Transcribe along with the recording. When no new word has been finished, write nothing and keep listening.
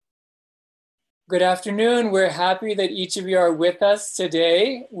Good afternoon. We're happy that each of you are with us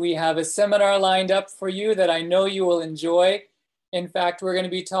today. We have a seminar lined up for you that I know you will enjoy. In fact, we're going to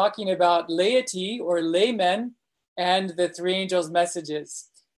be talking about laity or laymen and the three angels' messages.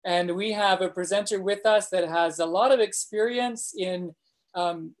 And we have a presenter with us that has a lot of experience in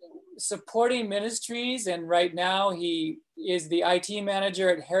supporting ministries. And right now he is the IT manager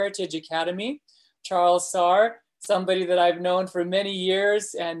at Heritage Academy, Charles Sarr, somebody that I've known for many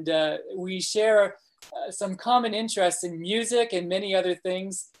years, and we share some common interests in music and many other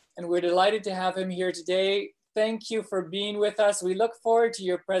things. And we're delighted to have him here today. Thank you for being with us. We look forward to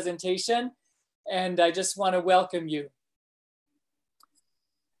your presentation, and I just want to welcome you.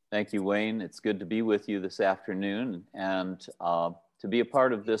 Thank you, Wayne. It's good to be with you this afternoon and to be a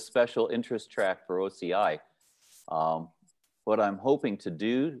part of this special interest track for OCI. What I'm hoping to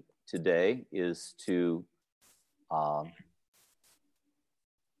do today is to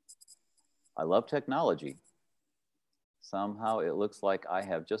I love technology. Somehow it looks like I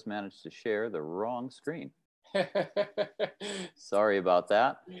have just managed to share the wrong screen. Sorry about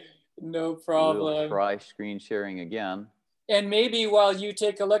that. No problem. We'll try screen sharing again. And maybe while you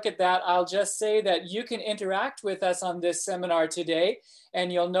take a look at that, I'll just say that you can interact with us on this seminar today.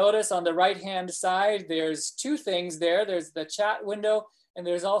 And you'll notice on the right-hand side, there's two things there. There's the chat window, and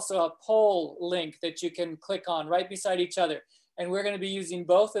there's also a poll link that you can click on right beside each other. And we're going to be using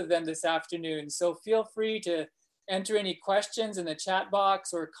both of them this afternoon. So feel free to enter any questions in the chat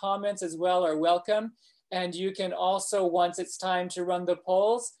box, or comments as well are welcome. And you can also, once it's time to run the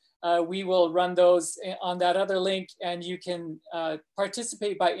polls, we will run those on that other link, and you can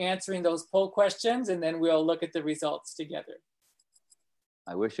participate by answering those poll questions, and then we'll look at the results together.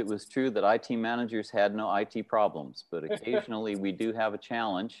 I wish it was true that IT managers had no IT problems, but occasionally we do have a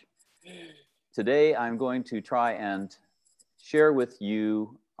challenge. Today, I'm going to try and share with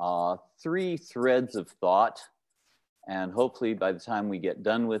you three threads of thought, and hopefully by the time we get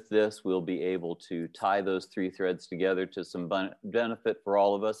done with this, we'll be able to tie those three threads together to some benefit for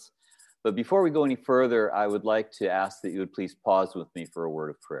all of us. But before we go any further, I would like to ask that you would please pause with me for a word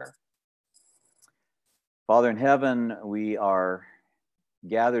of prayer. Father in heaven, we are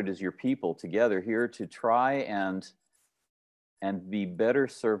gathered as your people together here to try and be better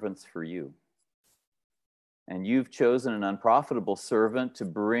servants for you. And you've chosen an unprofitable servant to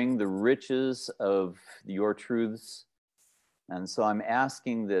bring the riches of your truths. And so I'm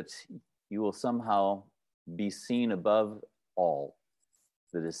asking that you will somehow be seen above all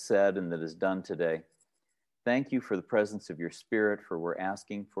that is said and that is done today. Thank you for the presence of your Spirit, for we're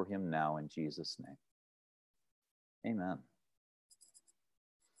asking for him now in Jesus' name. Amen.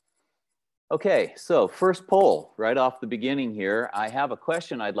 Okay, so first poll, right off the beginning here. I have a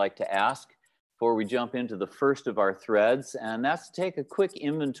question I'd like to ask before we jump into the first of our threads, and that's to take a quick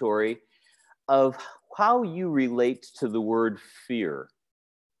inventory of how you relate to the word fear.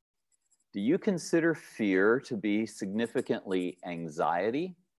 Do you consider fear to be significantly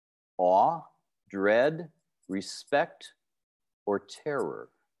anxiety, awe, dread, respect, or terror?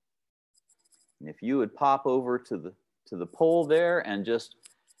 And if you would pop over to the poll there and just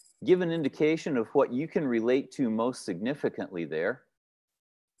give an indication of what you can relate to most significantly there: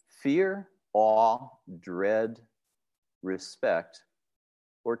 fear, awe, dread, respect,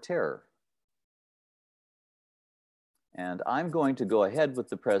 or terror. And I'm going to go ahead with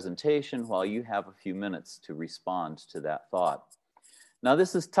the presentation while you have a few minutes to respond to that thought. Now,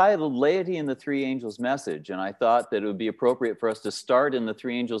 this is titled Laity and the Three Angels' Message, and I thought that it would be appropriate for us to start in the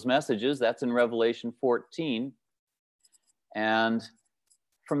Three Angels' Messages. That's in Revelation 14. And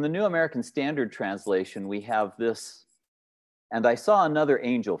from the New American Standard Translation, we have this: "And I saw another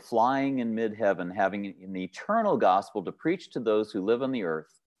angel flying in mid-heaven, having an eternal gospel to preach to those who live on the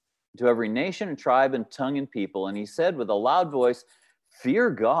earth, to every nation and tribe and tongue and people. And he said with a loud voice, 'Fear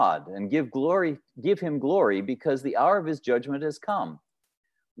God and give him glory, because the hour of his judgment has come.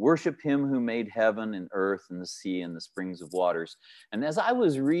 Worship him who made heaven and earth and the sea and the springs of waters.'" And as I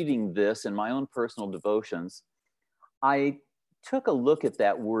was reading this in my own personal devotions, I took a look at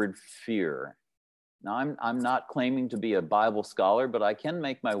that word fear. Now, I'm not claiming to be a Bible scholar, but I can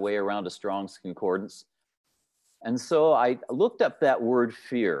make my way around a Strong's Concordance. And so I looked up that word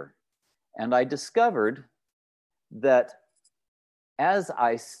fear, and I discovered that as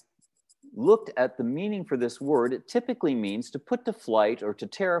I looked at the meaning for this word, it typically means to put to flight or to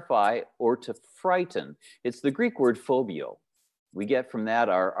terrify or to frighten. It's the Greek word phobio. We get from that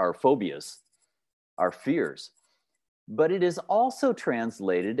our phobias, our fears. But it is also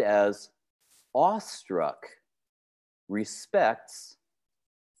translated as awestruck, respects,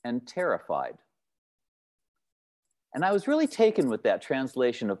 and terrified. And I was really taken with that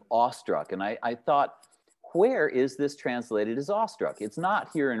translation of awestruck. And I thought, where is this translated as awestruck? It's not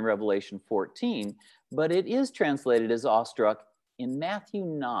here in Revelation 14, but it is translated as awestruck in Matthew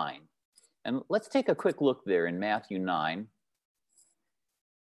 9. And let's take a quick look there in Matthew 9.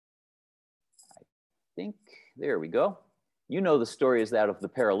 I think, there we go. You know the story is that of the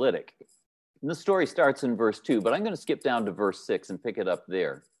paralytic. And the story starts in verse 2, but I'm going to skip down to verse 6 and pick it up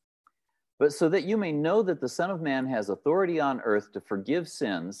there. But so that you may know that the Son of Man has authority on earth to forgive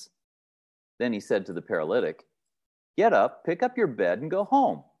sins, then he said to the paralytic, get up, pick up your bed, and go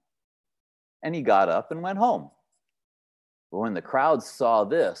home. And he got up and went home. But when the crowd saw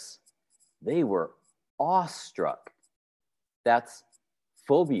this, they were awestruck. That's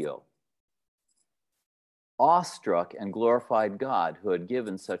phobio. Awestruck, and glorified God who had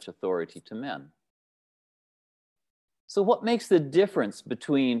given such authority to men. So what makes the difference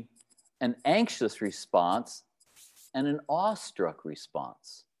between an anxious response and an awestruck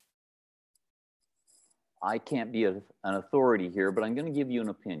response? I can't be an authority here, but I'm going to give you an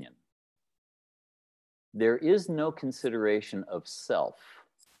opinion. There is no consideration of self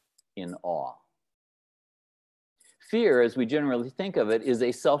in awe. Fear, as we generally think of it, is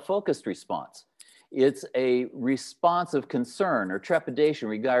a self-focused response. It's a response of concern or trepidation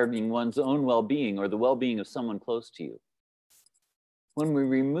regarding one's own well-being or the well-being of someone close to you. When we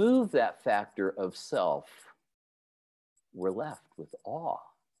remove that factor of self, we're left with awe.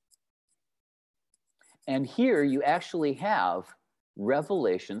 And here you actually have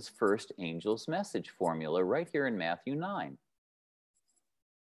Revelation's first angel's message formula right here in Matthew 9.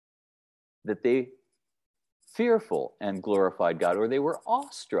 That they fearful and glorified God, or they were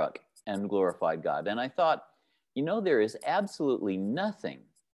awestruck and glorified God. And I thought, you know, there is absolutely nothing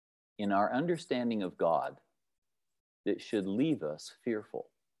in our understanding of God that should leave us fearful.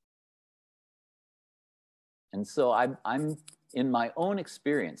 And so I'm in my own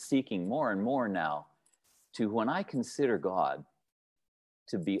experience seeking more and more now to, when I consider God,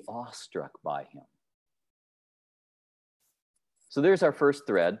 to be awestruck by him. So there's our first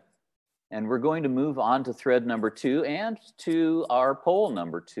thread. And we're going to move on to thread number 2 and to our poll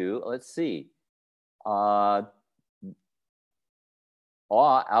number 2. Let's see. Awe,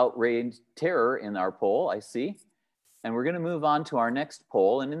 outrage, terror in our poll, I see. And we're going to move on to our next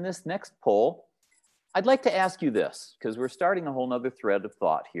poll. And in this next poll, I'd like to ask you this, because we're starting a whole nother thread of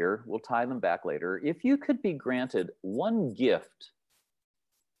thought here. We'll tie them back later. If you could be granted one gift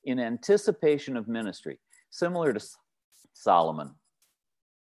in anticipation of ministry, similar to Solomon,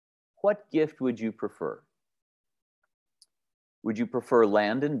 what gift would you prefer? Would you prefer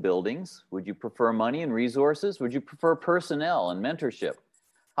land and buildings? Would you prefer money and resources? Would you prefer personnel and mentorship?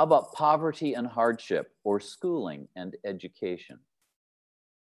 How about poverty and hardship, or schooling and education?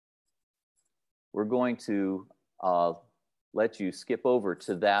 We're going to let you skip over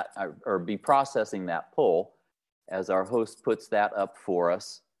to that, or be processing that poll as our host puts that up for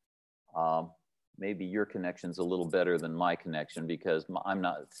us. Maybe your connection's a little better than my connection because I'm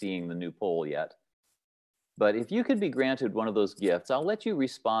not seeing the new poll yet. But if you could be granted one of those gifts, I'll let you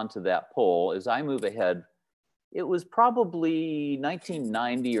respond to that poll as I move ahead. It was probably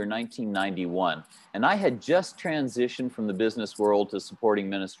 1990 or 1991, and I had just transitioned from the business world to supporting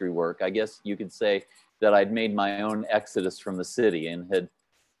ministry work. I guess you could say that I'd made my own exodus from the city, and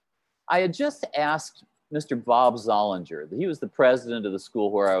I had just asked Mr. Bob Zollinger. He was the president of the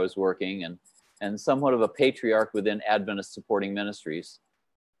school where I was working, and somewhat of a patriarch within Adventist Supporting Ministries.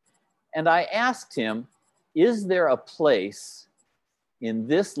 And I asked him, is there a place in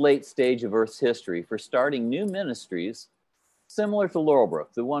this late stage of Earth's history for starting new ministries similar to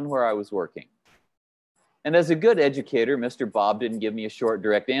Laurelbrook, the one where I was working? And as a good educator, Mr. Bob didn't give me a short,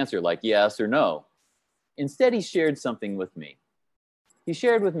 direct answer like yes or no. Instead, he shared something with me. He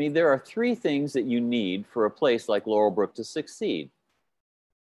shared with me there are 3 things that you need for a place like Laurelbrook to succeed.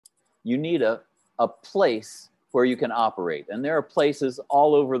 You need a place where you can operate. And there are places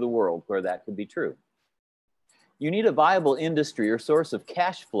all over the world where that could be true. You need a viable industry or source of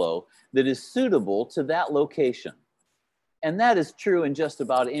cash flow that is suitable to that location. And that is true in just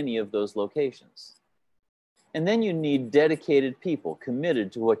about any of those locations. And then you need dedicated people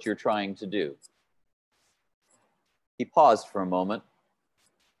committed to what you're trying to do. He paused for a moment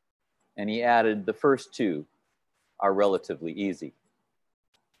and he added, the first 2 are relatively easy.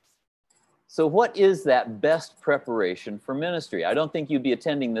 So what is that best preparation for ministry? I don't think you'd be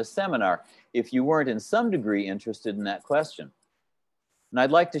attending this seminar if you weren't in some degree interested in that question. And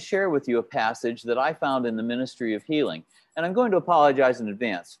I'd like to share with you a passage that I found in the Ministry of Healing. And I'm going to apologize in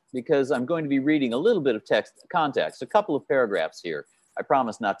advance because I'm going to be reading a little bit of context, a couple of paragraphs here. I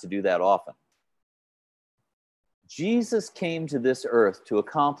promise not to do that often. Jesus came to this earth to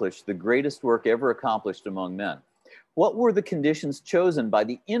accomplish the greatest work ever accomplished among men. What were the conditions chosen by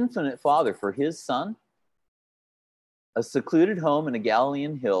the infinite Father for his Son? A secluded home in the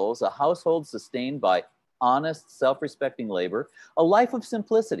Galilean hills, a household sustained by honest, self-respecting labor, a life of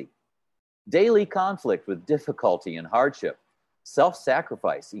simplicity, daily conflict with difficulty and hardship,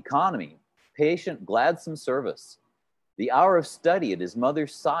 self-sacrifice, economy, patient, gladsome service, the hour of study at his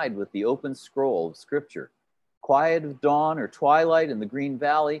mother's side with the open scroll of Scripture, quiet of dawn or twilight in the green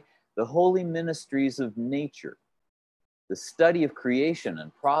valley, the holy ministries of nature, the study of creation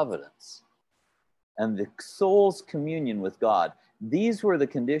and providence, and the soul's communion with God. These were the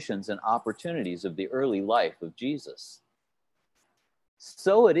conditions and opportunities of the early life of Jesus.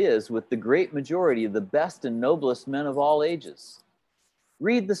 So it is with the great majority of the best and noblest men of all ages.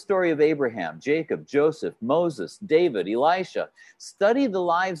 Read the story of Abraham, Jacob, Joseph, Moses, David, Elisha. Study the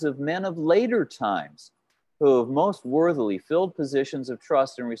lives of men of later times who have most worthily filled positions of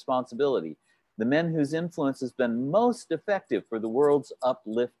trust and responsibility, the men whose influence has been most effective for the world's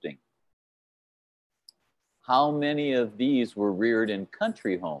uplifting. How many of these were reared in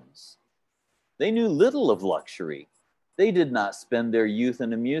country homes? They knew little of luxury. They did not spend their youth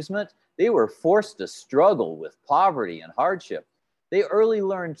in amusement. They were forced to struggle with poverty and hardship. They early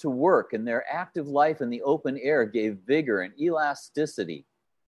learned to work, and their active life in the open air gave vigor and elasticity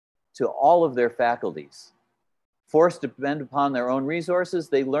to all of their faculties. Forced to depend upon their own resources,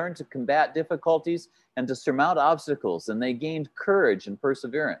 they learned to combat difficulties and to surmount obstacles, and they gained courage and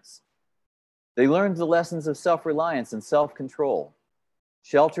perseverance. They learned the lessons of self-reliance and self-control.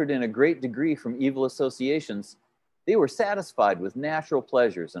 Sheltered in a great degree from evil associations, they were satisfied with natural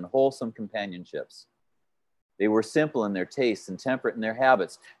pleasures and wholesome companionships. They were simple in their tastes and temperate in their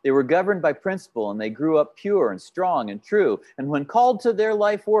habits. They were governed by principle, and they grew up pure and strong and true. And when called to their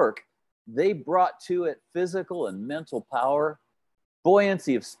life work, they brought to it physical and mental power,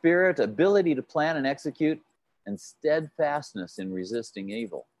 buoyancy of spirit, ability to plan and execute, and steadfastness in resisting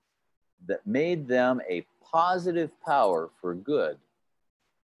evil that made them a positive power for good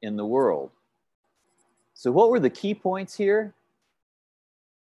in the world. So what were the key points here?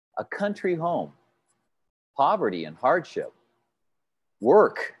 A country home, poverty and hardship,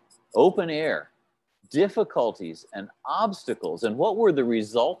 work, open air, difficulties and obstacles. And what were the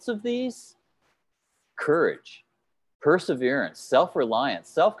results of these? Courage, perseverance, self-reliance,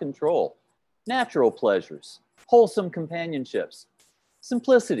 self-control, natural pleasures, wholesome companionships,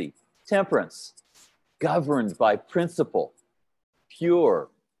 simplicity, temperance, governed by principle, pure,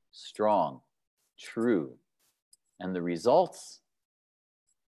 strong, true. And the results?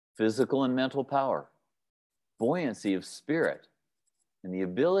 Physical and mental power, buoyancy of spirit, and the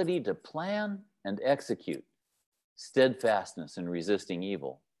ability to plan and execute, steadfastness in resisting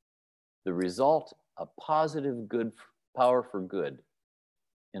evil. The result, a positive good power for good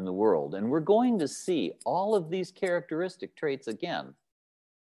in the world. And we're going to see all of these characteristic traits again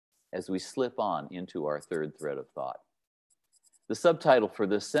as we slip on into our third thread of thought. The subtitle for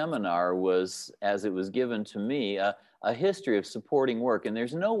this seminar was, as it was given to me, a history of supporting work. And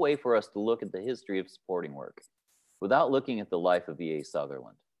there's no way for us to look at the history of supporting work without looking at the life of E.A.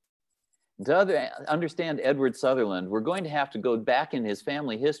 Sutherland. To understand Edward Sutherland, we're going to have to go back in his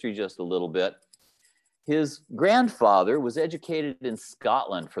family history just a little bit. His grandfather was educated in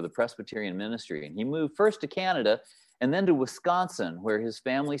Scotland for the Presbyterian ministry, and he moved first to Canada and then to Wisconsin, where his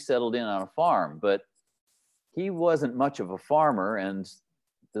family settled in on a farm. But he wasn't much of a farmer, and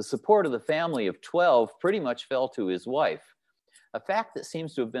the support of the family of 12 pretty much fell to his wife, a fact that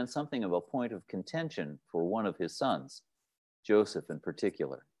seems to have been something of a point of contention for one of his sons, Joseph in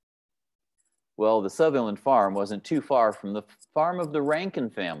particular. Well, the Sutherland farm wasn't too far from the farm of the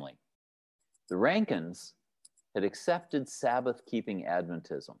Rankin family. The Rankins had accepted Sabbath-keeping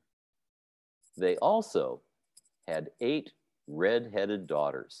Adventism. They also had 8 red-headed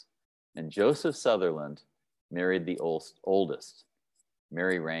daughters, and Joseph Sutherland married the oldest,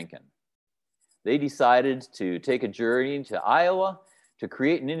 Mary Rankin. They decided to take a journey to Iowa to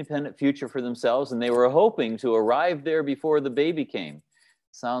create an independent future for themselves, and they were hoping to arrive there before the baby came.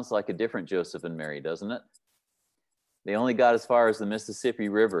 Sounds like a different Joseph and Mary, doesn't it? They only got as far as the Mississippi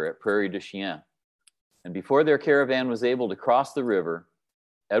River at Prairie du Chien. And before their caravan was able to cross the river,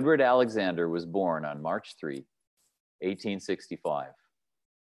 Edward Alexander was born on March 3, 1865.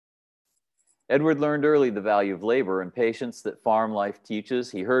 Edward learned early the value of labor and patience that farm life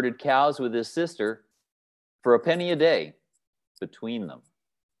teaches. He herded cows with his sister for a penny a day between them.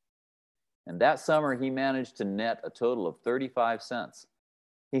 And that summer, he managed to net a total of 35 cents.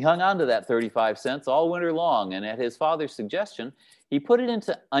 He hung on to that 35 cents all winter long, and at his father's suggestion, he put it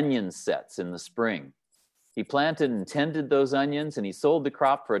into onion sets in the spring. He planted and tended those onions, and he sold the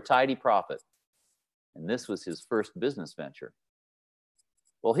crop for a tidy profit. And this was his first business venture.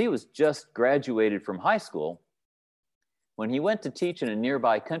 Well, he was just graduated from high school when he went to teach in a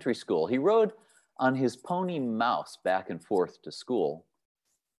nearby country school. He rode on his pony Mouse back and forth to school.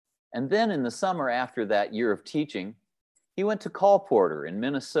 And then in the summer after that year of teaching, he went to Colporter in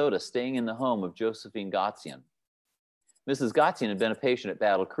Minnesota, staying in the home of Josephine Gotzian. Mrs. Gotzian had been a patient at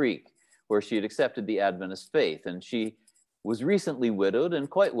Battle Creek, where she had accepted the Adventist faith, and she was recently widowed and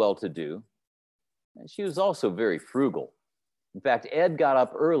quite well-to-do. And she was also very frugal. In fact, Ed got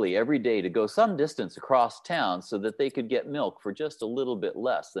up early every day to go some distance across town so that they could get milk for just a little bit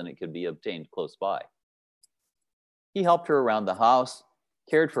less than it could be obtained close by. He helped her around the house,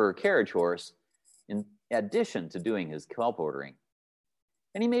 cared for her carriage horse, in addition to doing his colportering.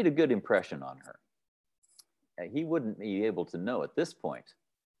 And he made a good impression on her. He wouldn't be able to know at this point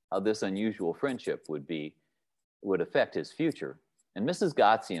how this unusual friendship would affect his future. And Mrs.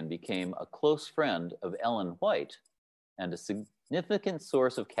 Gotzian became a close friend of Ellen White and a significant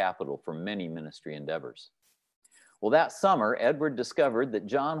source of capital for many ministry endeavors. Well, that summer, Edward discovered that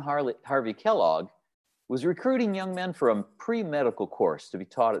John Harvey Kellogg was recruiting young men for a pre-medical course to be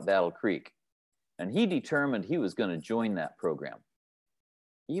taught at Battle Creek. And he determined he was going to join that program,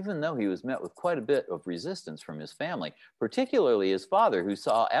 even though he was met with quite a bit of resistance from his family, particularly his father, who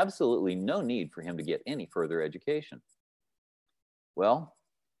saw absolutely no need for him to get any further education. Well,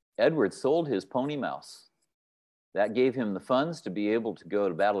 Edward sold his pony Mouse. That gave him the funds to be able to go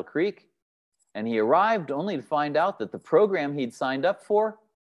to Battle Creek, and he arrived only to find out that the program he'd signed up for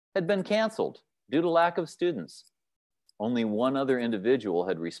had been canceled due to lack of students. Only one other individual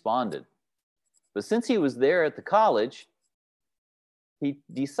had responded. But since he was there at the college, he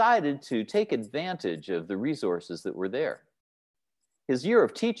decided to take advantage of the resources that were there. His year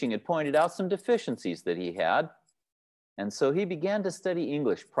of teaching had pointed out some deficiencies that he had, and so he began to study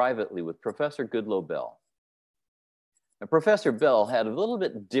English privately with Professor Goodloe Bell. Now, Professor Bell had a little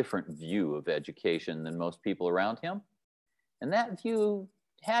bit different view of education than most people around him, and that view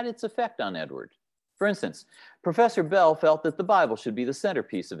had its effect on Edward. For instance, Professor Bell felt that the Bible should be the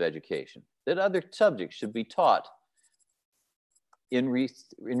centerpiece of education, that other subjects should be taught in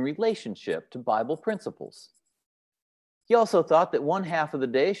relationship to Bible principles. He also thought that one half of the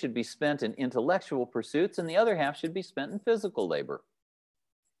day should be spent in intellectual pursuits and the other half should be spent in physical labor.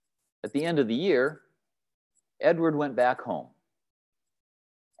 At the end of the year, Edward went back home,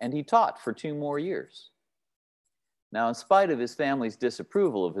 and he taught for 2 more years. Now, in spite of his family's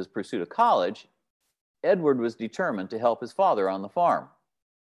disapproval of his pursuit of college, Edward was determined to help his father on the farm.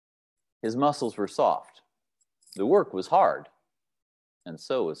 His muscles were soft. The work was hard, and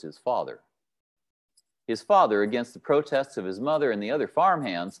so was his father. His father, against the protests of his mother and the other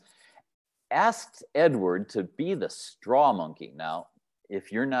farmhands, asked Edward to be the straw monkey. Now,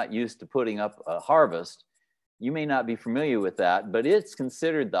 if you're not used to putting up a harvest, you may not be familiar with that, but it's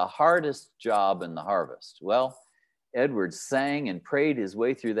considered the hardest job in the harvest. Well, Edward sang and prayed his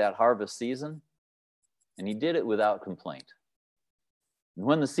way through that harvest season, and he did it without complaint. And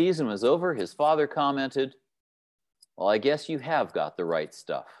when the season was over, his father commented, "Well, I guess you have got the right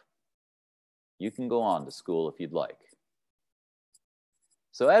stuff. You can go on to school if you'd like."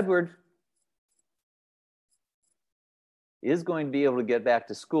 So Edward is going to be able to get back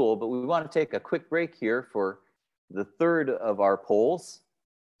to school, but we want to take a quick break here for the third of our polls.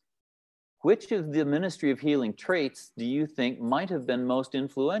 Which of the ministry of healing traits do you think might have been most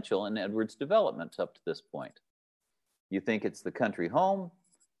influential in Edward's development up to this point? You think it's the country home,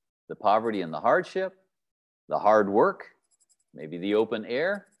 the poverty and the hardship, the hard work, maybe the open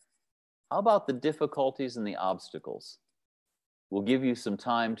air? How about the difficulties and the obstacles? We'll give you some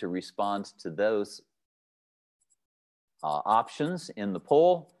time to respond to those options in the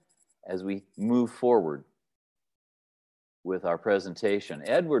poll as we move forward with our presentation.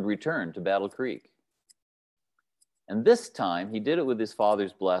 Edward returned to Battle Creek. And this time, he did it with his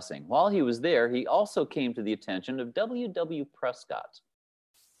father's blessing. While he was there, he also came to the attention of W.W. Prescott.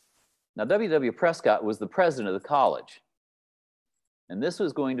 Now, W.W. Prescott was the president of the college. And this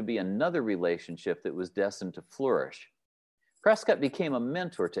was going to be another relationship that was destined to flourish. Prescott became a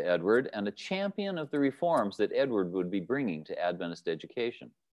mentor to Edward and a champion of the reforms that Edward would be bringing to Adventist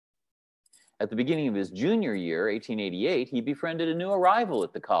education. At the beginning of his junior year, 1888, he befriended a new arrival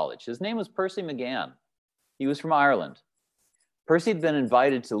at the college. His name was Percy McGann. He was from Ireland. Percy had been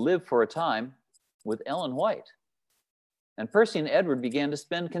invited to live for a time with Ellen White. And Percy and Edward began to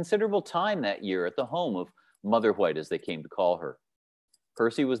spend considerable time that year at the home of Mother White, as they came to call her.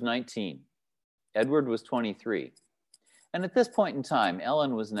 Percy was 19. Edward was 23. And at this point in time,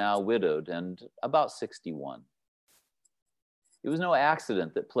 Ellen was now widowed and about 61. It was no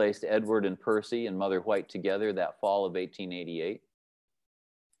accident that placed Edward and Percy and Mother White together that fall of 1888.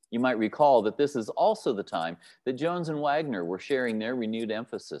 You might recall that this is also the time that Jones and Wagner were sharing their renewed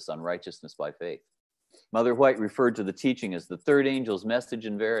emphasis on righteousness by faith. Mother White referred to the teaching as the third angel's message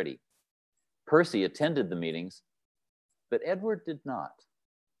in verity. Percy attended the meetings, but Edward did not.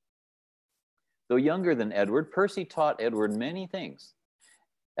 Though younger than Edward, Percy taught Edward many things.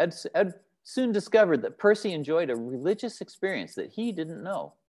 Ed soon discovered that Percy enjoyed a religious experience that he didn't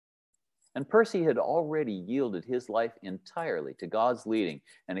know. And Percy had already yielded his life entirely to God's leading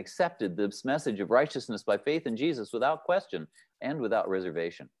and accepted this message of righteousness by faith in Jesus without question and without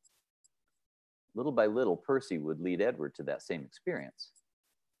reservation. Little by little, Percy would lead Edward to that same experience.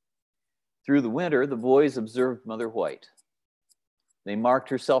 Through the winter, the boys observed Mother White. They marked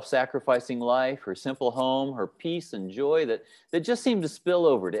her self-sacrificing life, her simple home, her peace and joy that just seemed to spill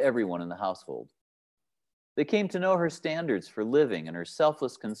over to everyone in the household. They came to know her standards for living and her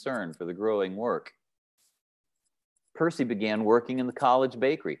selfless concern for the growing work. Percy began working in the college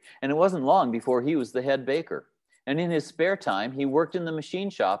bakery, and it wasn't long before he was the head baker. And in his spare time, he worked in the machine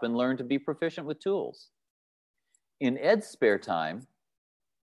shop and learned to be proficient with tools. In Ed's spare time,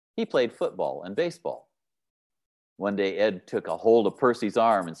 he played football and baseball. One day, Ed took a hold of Percy's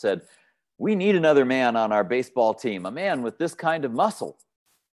arm and said, "We need another man on our baseball team, a man with this kind of muscle."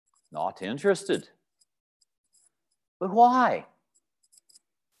 "Not interested." "But why?"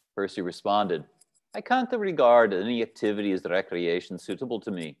 Percy responded, "I can't regard any activity as recreation suitable to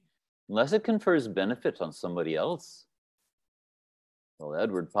me, unless it confers benefit on somebody else." Well,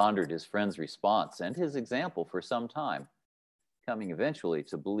 Edward pondered his friend's response and his example for some time, coming eventually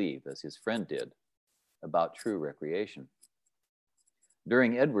to believe, as his friend did, about true recreation.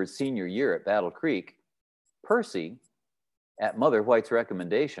 During Edward's senior year at Battle Creek, Percy, at Mother White's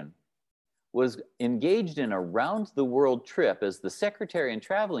recommendation, was engaged in a round-the-world trip as the secretary and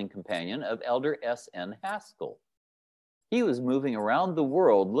traveling companion of Elder S.N. Haskell. He was moving around the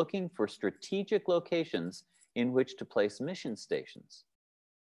world looking for strategic locations in which to place mission stations.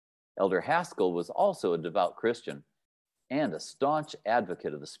 Elder Haskell was also a devout Christian and a staunch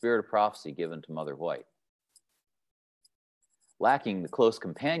advocate of the spirit of prophecy given to Mother White. Lacking the close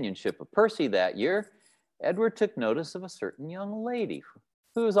companionship of Percy that year, Edward took notice of a certain young lady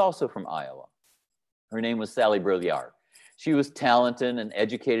who was also from Iowa. Her name was Sally Brilliard. She was talented and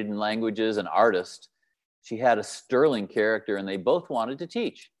educated in languages, an artist. She had a sterling character, and they both wanted to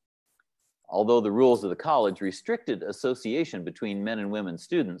teach. Although the rules of the college restricted association between men and women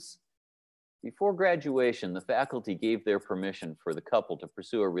students, before graduation, the faculty gave their permission for the couple to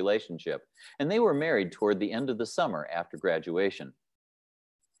pursue a relationship, and they were married toward the end of the summer after graduation.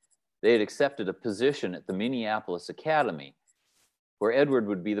 They had accepted a position at the Minneapolis Academy, where Edward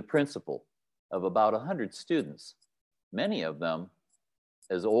would be the principal of about 100 students, many of them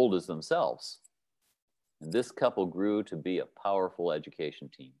as old as themselves. And this couple grew to be a powerful education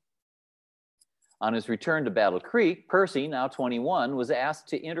team. On his return to Battle Creek, Percy, now 21, was asked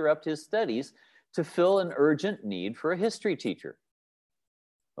to interrupt his studies to fill an urgent need for a history teacher.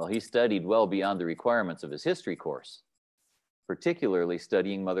 Well, he studied well beyond the requirements of his history course, particularly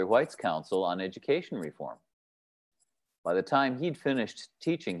studying Mother White's counsel on education reform. By the time he'd finished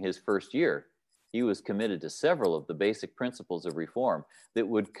teaching his first year, he was committed to several of the basic principles of reform that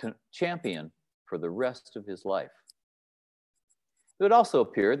would champion for the rest of his life. It would also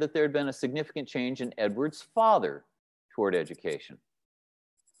appear that there had been a significant change in Edward's father toward education.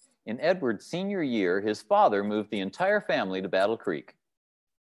 In Edward's senior year, his father moved the entire family to Battle Creek.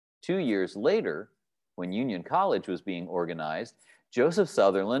 2 years later, when Union College was being organized, Joseph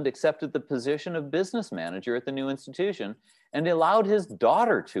Sutherland accepted the position of business manager at the new institution and allowed his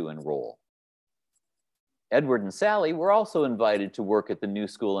daughter to enroll. Edward and Sally were also invited to work at the new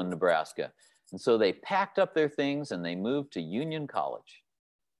school in Nebraska, and so they packed up their things and they moved to Union College.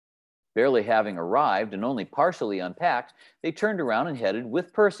 Barely having arrived and only partially unpacked, they turned around and headed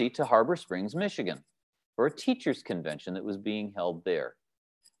with Percy to Harbor Springs, Michigan, for a teachers' convention that was being held there.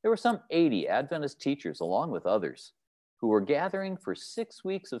 There were some 80 Adventist teachers, along with others, who were gathering for 6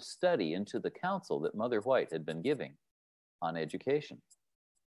 weeks of study into the counsel that Mother White had been giving on education.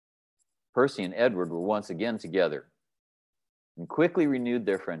 Percy and Edward were once again together and quickly renewed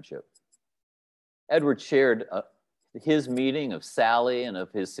their friendship. Edward shared his meeting of Sally and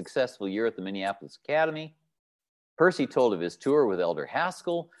of his successful year at the Minneapolis Academy. Percy told of his tour with Elder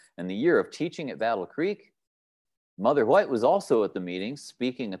Haskell and the year of teaching at Battle Creek. Mother White was also at the meeting,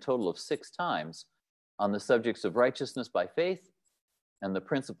 speaking a total of 6 times on the subjects of righteousness by faith and the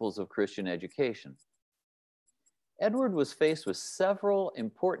principles of Christian education. Edward was faced with several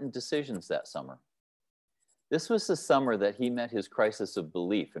important decisions that summer. This was the summer that he met his crisis of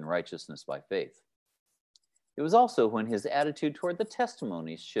belief in righteousness by faith. It was also when his attitude toward the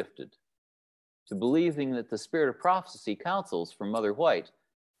testimonies shifted to believing that the spirit of prophecy counsels from Mother White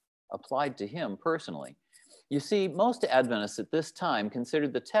applied to him personally. You see, most Adventists at this time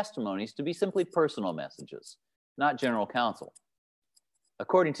considered the testimonies to be simply personal messages, not general counsel.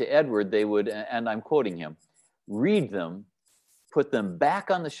 According to Edward, they would, and I'm quoting him, read them, put them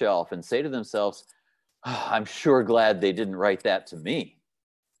back on the shelf, and say to themselves, "Oh, I'm sure glad they didn't write that to me."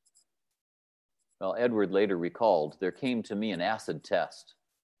 Well, Edward later recalled, "There came to me an acid test.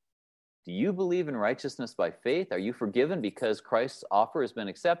 Do you believe in righteousness by faith? Are you forgiven because Christ's offer has been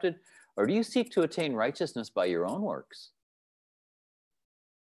accepted? Or do you seek to attain righteousness by your own works?"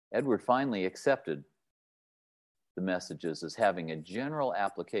 Edward finally accepted the messages as having a general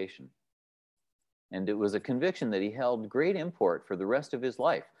application. And it was a conviction that he held great import for the rest of his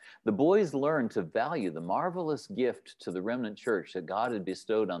life. The boys learned to value the marvelous gift to the remnant church that God had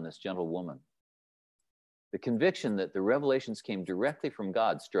bestowed on this gentle woman. The conviction that the revelations came directly from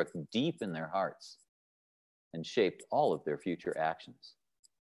God struck deep in their hearts and shaped all of their future actions.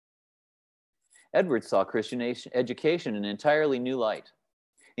 Edward saw Christian education in an entirely new light,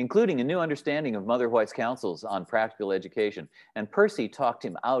 including a new understanding of Mother White's counsels on practical education. And Percy talked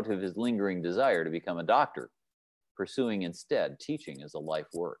him out of his lingering desire to become a doctor, pursuing instead teaching as a life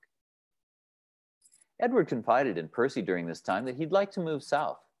work. Edward confided in Percy during this time that he'd like to move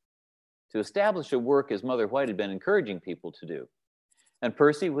south, to establish a work as Mother White had been encouraging people to do. And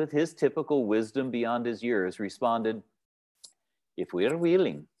Percy, with his typical wisdom beyond his years, responded, "If we're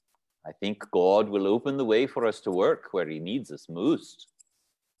willing, I think God will open the way for us to work where he needs us most."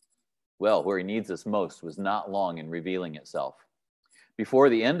 Well, where he needs us most was not long in revealing itself. Before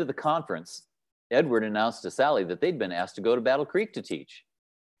the end of the conference, Edward announced to Sally that they'd been asked to go to Battle Creek to teach.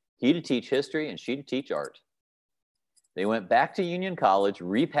 He to teach history and she to teach art. They went back to Union College,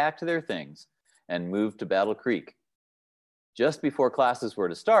 repacked their things, and moved to Battle Creek. Just before classes were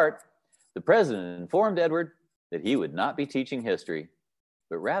to start, the president informed Edward that he would not be teaching history,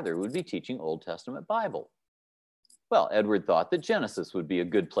 but rather would be teaching Old Testament Bible. Well, Edward thought that Genesis would be a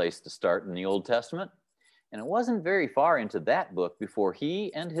good place to start in the Old Testament, and it wasn't very far into that book before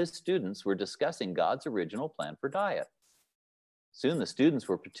he and his students were discussing God's original plan for diet. Soon the students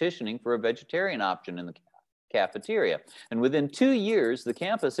were petitioning for a vegetarian option in the cafeteria, and within 2 years, the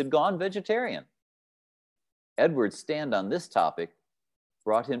campus had gone vegetarian. Edward's stand on this topic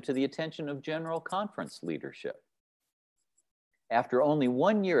brought him to the attention of General Conference leadership. After only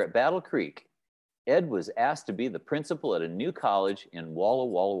 1 year at Battle Creek, Ed was asked to be the principal at a new college in Walla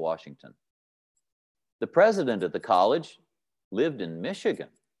Walla, Washington. The president of the college lived in Michigan.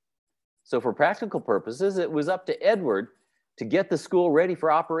 So for practical purposes, it was up to Edward to get the school ready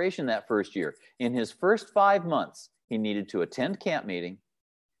for operation that first year. In his first 5 months, he needed to attend camp meeting,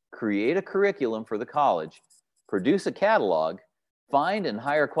 create a curriculum for the college, produce a catalog, find and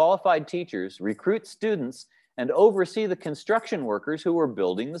hire qualified teachers, recruit students, and oversee the construction workers who were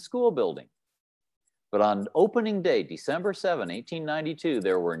building the school building. But on opening day, December 7, 1892,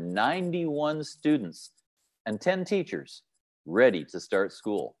 there were 91 students and 10 teachers ready to start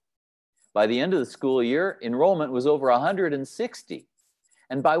school. By the end of the school year, enrollment was over 160.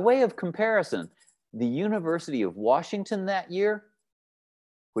 And by way of comparison, the University of Washington that year,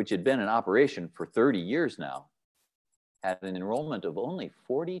 which had been in operation for 30 years now, had an enrollment of only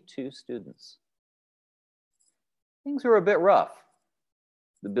 42 students. Things were a bit rough.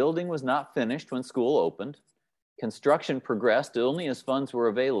 The building was not finished when school opened. Construction progressed only as funds were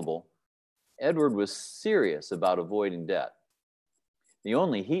available. Edward was serious about avoiding debt. The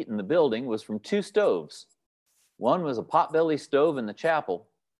only heat in the building was from 2 stoves. One was a potbelly stove in the chapel.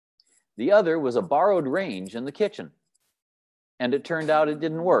 The other was a borrowed range in the kitchen. And it turned out it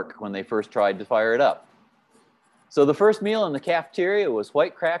didn't work when they first tried to fire it up. So the first meal in the cafeteria was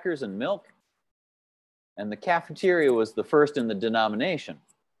white crackers and milk. And the cafeteria was the first in the denomination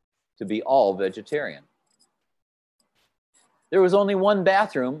to be all vegetarian. There was only 1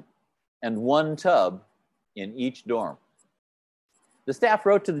 bathroom and 1 tub in each dorm. The staff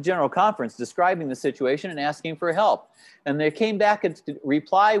wrote to the General Conference describing the situation and asking for help. And they came back and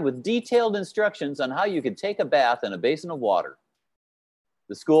reply with detailed instructions on how you could take a bath in a basin of water.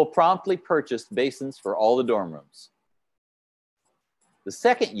 The school promptly purchased basins for all the dorm rooms. The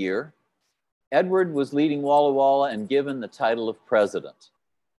second year, Edward was leading Walla Walla and given the title of president.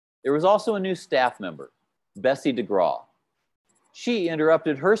 There was also a new staff member, Bessie DeGraw. She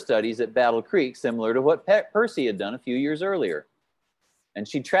interrupted her studies at Battle Creek, similar to what Percy had done a few years earlier. And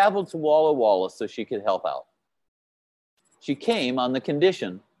she traveled to Walla Walla so she could help out. She came on the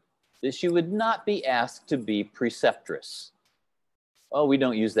condition that she would not be asked to be preceptress. Oh, we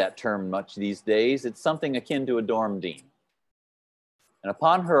don't use that term much these days. It's something akin to a dorm dean. And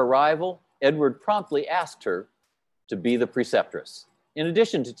upon her arrival, Edward promptly asked her to be the preceptress, in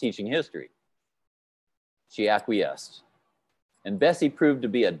addition to teaching history. She acquiesced. And Bessie proved to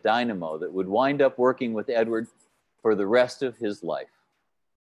be a dynamo that would wind up working with Edward for the rest of his life,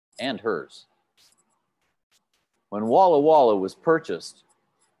 and hers. When Walla Walla was purchased,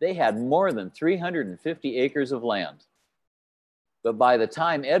 they had more than 350 acres of land. But by the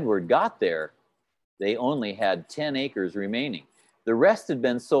time Edward got there, they only had 10 acres remaining. The rest had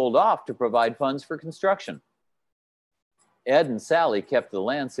been sold off to provide funds for construction. Ed and Sally kept the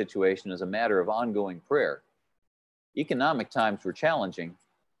land situation as a matter of ongoing prayer. Economic times were challenging.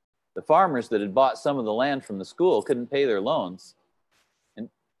 The farmers that had bought some of the land from the school couldn't pay their loans. And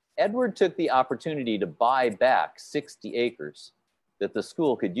Edward took the opportunity to buy back 60 acres that the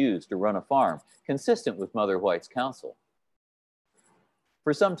school could use to run a farm, consistent with Mother White's counsel.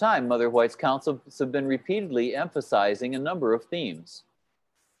 For some time, Mother White's counsels have been repeatedly emphasizing a number of themes.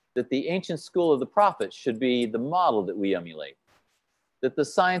 That the ancient school of the prophets should be the model that we emulate. That the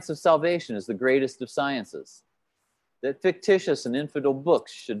science of salvation is the greatest of sciences. That fictitious and infidel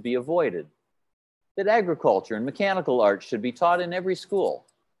books should be avoided. That agriculture and mechanical arts should be taught in every school.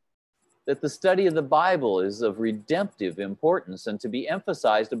 That the study of the Bible is of redemptive importance and to be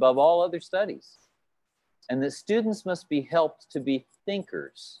emphasized above all other studies. And that students must be helped to be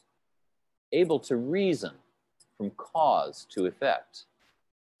thinkers, able to reason from cause to effect.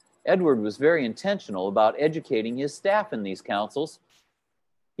 Edward was very intentional about educating his staff in these councils.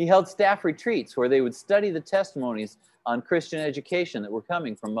 He held staff retreats where they would study the testimonies on Christian education that were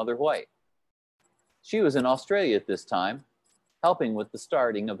coming from Mother White. She was in Australia at this time, helping with the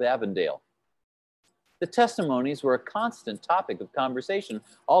starting of Avondale. The testimonies were a constant topic of conversation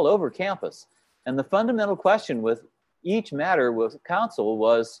all over campus, and the fundamental question with each matter with council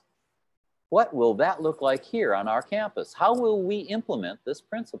was, what will that look like here on our campus? How will we implement this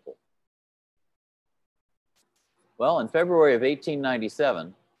principle? Well, in February of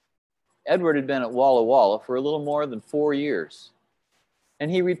 1897, Edward had been at Walla Walla for a little more than 4 years. And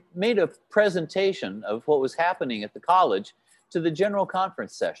he made a presentation of what was happening at the college to the general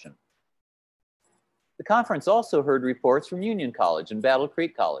conference session. The conference also heard reports from Union College and Battle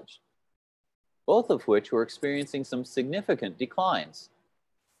Creek College, both of which were experiencing some significant declines.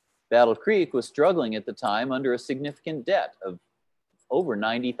 Battle Creek was struggling at the time under a significant debt of over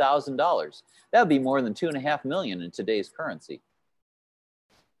 $90,000. That would be more than $2.5 million in today's currency.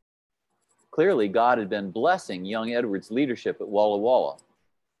 Clearly, God had been blessing young Edward's leadership at Walla Walla,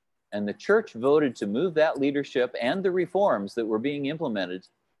 and the church voted to move that leadership and the reforms that were being implemented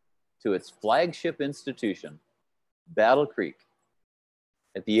to its flagship institution, Battle Creek.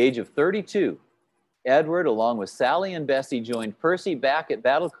 At the age of 32, Edward, along with Sally and Bessie, joined Percy back at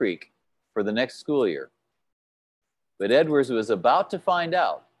Battle Creek for the next school year. But Edwards was about to find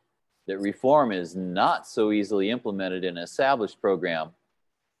out that reform is not so easily implemented in an established program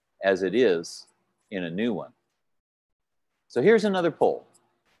as it is in a new one. So here's another poll.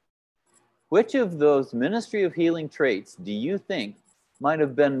 Which of those ministry of healing traits do you think might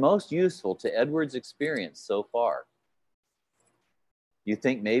have been most useful to Edward's experience so far? You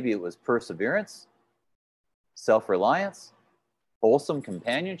think maybe it was perseverance, self-reliance, wholesome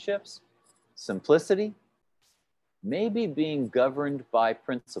companionships, simplicity, maybe being governed by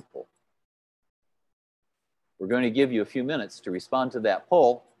principle? We're going to give you a few minutes to respond to that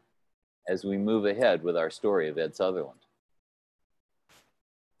poll as we move ahead with our story of Ed Sutherland.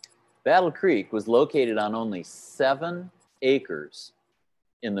 Battle Creek was located on only 7 acres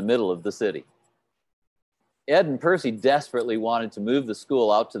in the middle of the city. Ed and Percy desperately wanted to move the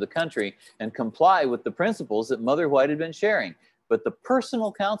school out to the country and comply with the principles that Mother White had been sharing. But the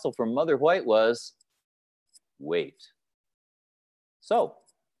personal counsel from Mother White was, wait. So,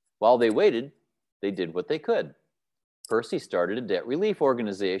 while they waited, they did what they could. Percy started a debt relief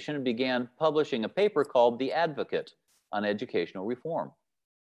organization and began publishing a paper called The Advocate on educational reform.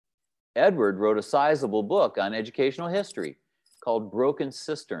 Edward wrote a sizable book on educational history called Broken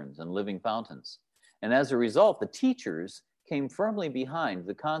Cisterns and Living Fountains. And as a result, the teachers came firmly behind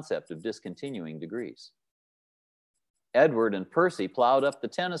the concept of discontinuing degrees. Edward and Percy plowed up the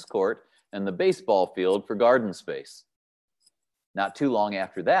tennis court and the baseball field for garden space. Not too long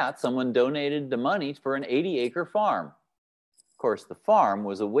after that, someone donated the money for an 80-acre farm. Of course, the farm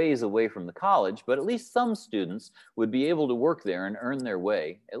was a ways away from the college, but at least some students would be able to work there and earn their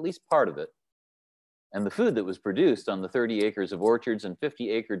way, at least part of it. And the food that was produced on the 30 acres of orchards and 50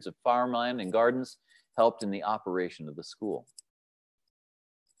 acres of farmland and gardens helped in the operation of the school.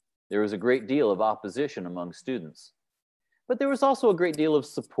 There was a great deal of opposition among students, but there was also a great deal of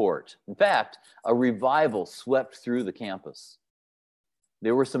support. In fact, a revival swept through the campus.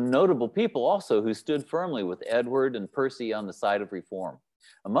 There were some notable people also who stood firmly with Edward and Percy on the side of reform.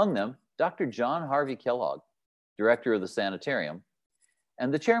 Among them, Dr. John Harvey Kellogg, director of the sanitarium,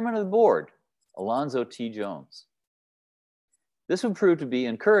 and the chairman of the board, Alonzo T. Jones. This would prove to be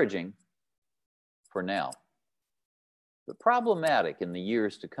encouraging for now, but problematic in the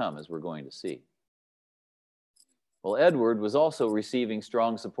years to come, as we're going to see. Well, Edward was also receiving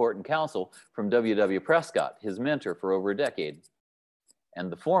strong support and counsel from W.W. Prescott, his mentor for over a decade,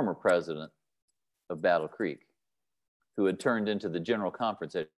 and the former president of Battle Creek, who had turned into the General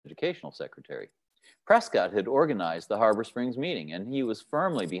Conference educational secretary. Prescott had organized the Harbor Springs meeting, and he was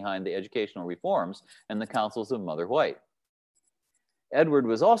firmly behind the educational reforms and the counsels of Mother White. Edward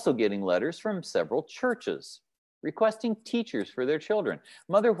was also getting letters from several churches requesting teachers for their children.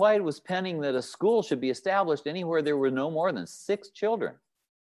 Mother White was penning that a school should be established anywhere there were no more than 6 children.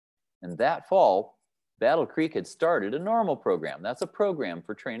 And that fall, Battle Creek had started a normal program. That's a program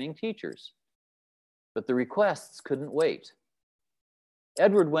for training teachers. But the requests couldn't wait.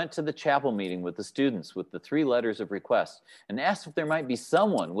 Edward went to the chapel meeting with the students with the 3 letters of request and asked if there might be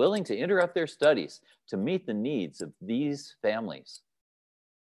someone willing to interrupt their studies to meet the needs of these families.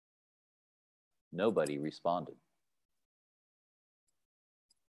 Nobody responded.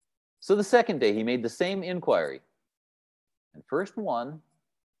 So the second day, he made the same inquiry. And first one,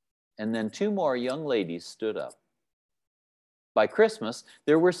 and then 2 more young ladies stood up. By Christmas,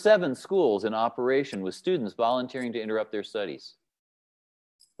 there were 7 schools in operation with students volunteering to interrupt their studies.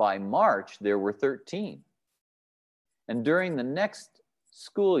 By March, there were 13. And during the next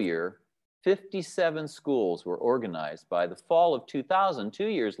school year, 57 schools were organized. By the fall of 2000, 2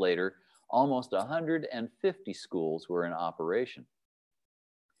 years later, almost 150 schools were in operation.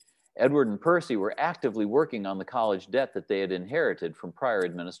 Edward and Percy were actively working on the college debt that they had inherited from prior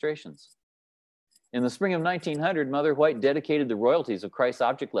administrations. In the spring of 1900, Mother White dedicated the royalties of Christ's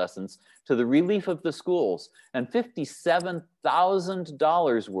Object Lessons to the relief of the schools, and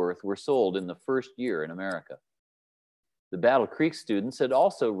 $57,000 worth were sold in the first year in America. The Battle Creek students had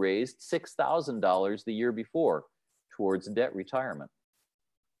also raised $6,000 the year before towards debt retirement.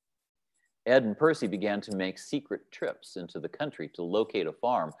 Ed and Percy began to make secret trips into the country to locate a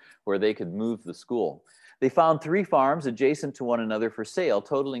farm where they could move the school. They found 3 farms adjacent to one another for sale,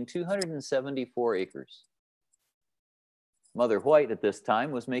 totaling 274 acres. Mother White at this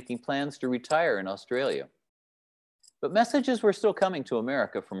time was making plans to retire in Australia. But messages were still coming to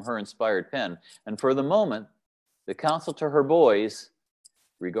America from her inspired pen, and for the moment, the counsel to her boys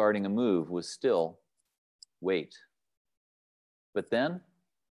regarding a move was still wait. But then,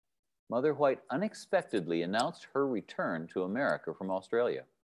 Mother White unexpectedly announced her return to America from Australia.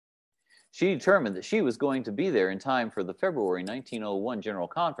 She determined that she was going to be there in time for the February 1901 General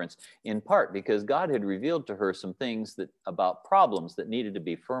Conference, in part because God had revealed to her some things about problems that needed to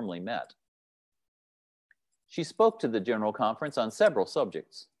be firmly met. She spoke to the General Conference on several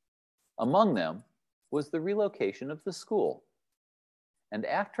subjects. Among them was the relocation of the school. And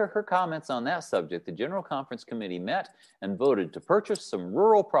after her comments on that subject, the General Conference Committee met and voted to purchase some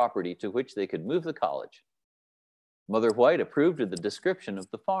rural property to which they could move the college. Mother White approved of the description of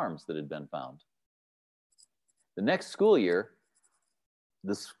the farms that had been found. The next school year,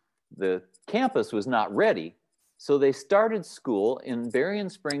 the campus was not ready, so they started school in Berrien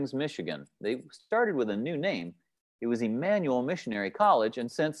Springs, Michigan. They started with a new name. It was Emmanuel Missionary College,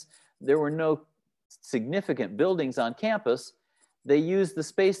 and since there were no significant buildings on campus, they used the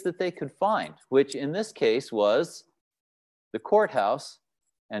space that they could find, which in this case was the courthouse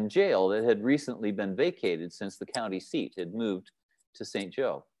and jail that had recently been vacated since the county seat had moved to St.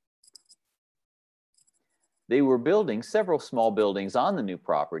 Joe. They were building several small buildings on the new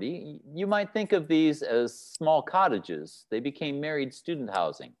property. You might think of these as small cottages. They became married student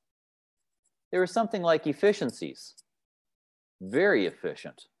housing. They were something like efficiencies, very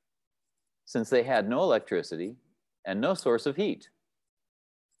efficient, since they had no electricity and no source of heat.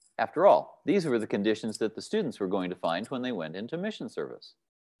 After all, these were the conditions that the students were going to find when they went into mission service.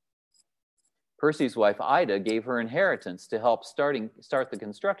 Percy's wife, Ida, gave her inheritance to help start the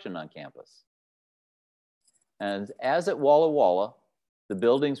construction on campus. And as at Walla Walla, the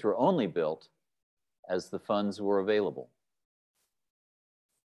buildings were only built as the funds were available.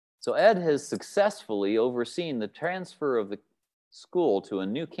 So Ed has successfully overseen the transfer of the school to a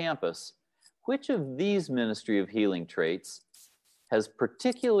new campus. Which of these ministry of healing traits has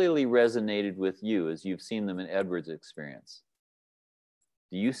particularly resonated with you as you've seen them in Edward's experience?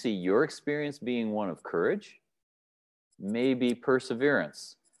 Do you see your experience being one of courage, maybe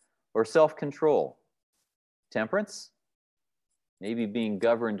perseverance, or self-control, temperance, maybe being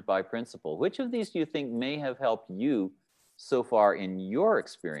governed by principle? Which of these do you think may have helped you so far in your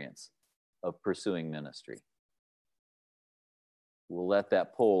experience of pursuing ministry? We'll let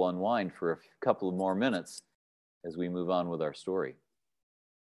that poll unwind for a couple of more minutes as we move on with our story.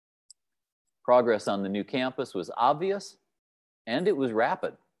 Progress on the new campus was obvious and it was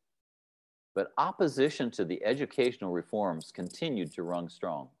rapid, but opposition to the educational reforms continued to run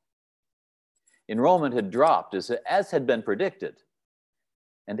strong. Enrollment had dropped as had been predicted,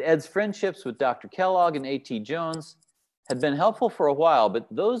 and Ed's friendships with Dr. Kellogg and A.T. Jones had been helpful for a while, but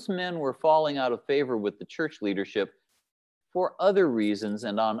those men were falling out of favor with the church leadership for other reasons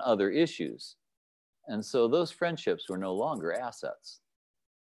and on other issues. And so those friendships were no longer assets.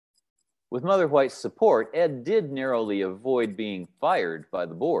 With Mother White's support, Ed did narrowly avoid being fired by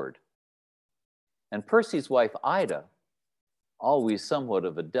the board. And Percy's wife, Ida, always somewhat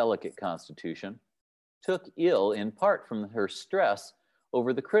of a delicate constitution, took ill in part from her stress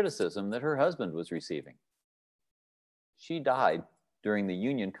over the criticism that her husband was receiving. She died during the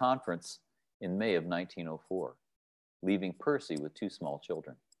Union Conference in May of 1904, leaving Percy with 2 small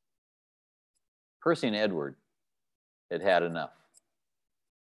children. Percy and Edward had had enough.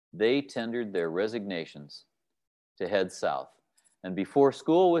 They tendered their resignations to head south. And before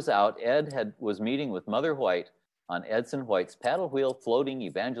school was out, Ed was meeting with Mother White on Edson White's paddle wheel floating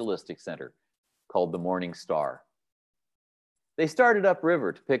evangelistic center called the Morning Star. They started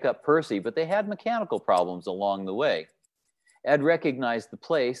upriver to pick up Percy, but they had mechanical problems along the way. Ed recognized the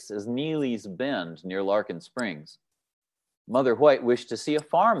place as Neely's Bend near Larkin Springs. Mother White wished to see a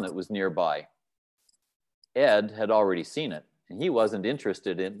farm that was nearby. Ed had already seen it, and he wasn't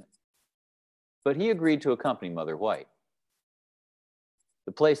interested in it, but he agreed to accompany Mother White.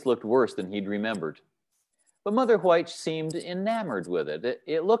 The place looked worse than he'd remembered, but Mother White seemed enamored with it.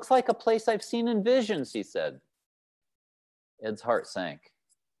 It looks like a place I've seen in visions, he said. Ed's heart sank.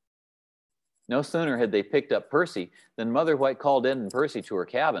 No sooner had they picked up Percy than Mother White called Ed and Percy to her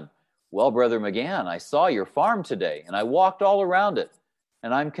cabin. Well, Brother McGann, I saw your farm today, and I walked all around it,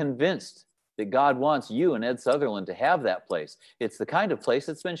 and I'm convinced that God wants you and Ed Sutherland to have that place. It's the kind of place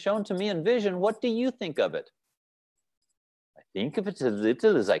that's been shown to me in vision. What do you think of it? I think of it as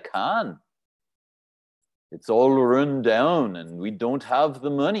little as I can. It's all run down, and we don't have the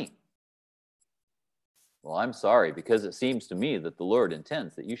money. Well, I'm sorry, because it seems to me that the Lord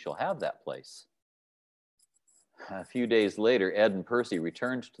intends that you shall have that place. A few days later, Ed and Percy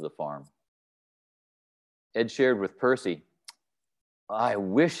returned to the farm. Ed shared with Percy, I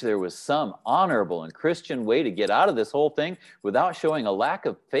wish there was some honorable and Christian way to get out of this whole thing without showing a lack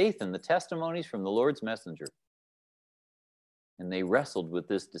of faith in the testimonies from the Lord's messenger. And they wrestled with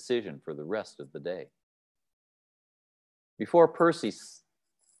this decision for the rest of the day. Before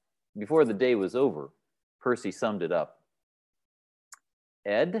the day was over, Percy summed it up.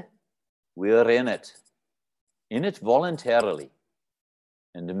 Ed, we're in it voluntarily.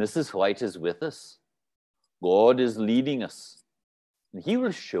 And Mrs. White is with us. God is leading us, and he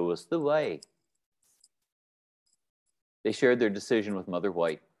will show us the way. They shared their decision with Mother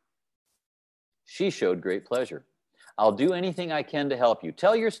White. She showed great pleasure. I'll do anything I can to help you.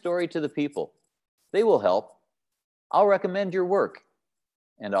 Tell your story to the people. They will help. I'll recommend your work,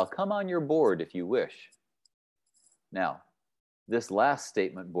 and I'll come on your board if you wish. Now, this last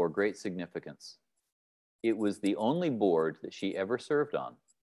statement bore great significance. It was the only board that she ever served on,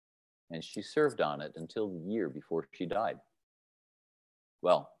 and she served on it until the year before she died.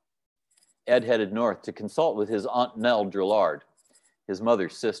 Well, Ed headed north to consult with his Aunt Nell Drillard, his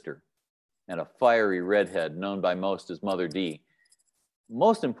mother's sister, and a fiery redhead known by most as Mother D.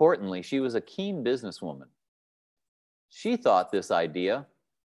 Most importantly, she was a keen businesswoman. She thought this idea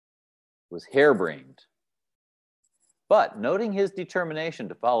was harebrained. But noting his determination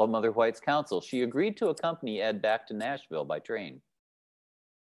to follow Mother White's counsel, she agreed to accompany Ed back to Nashville by train.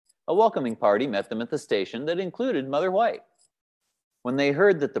 A welcoming party met them at the station that included Mother White. When they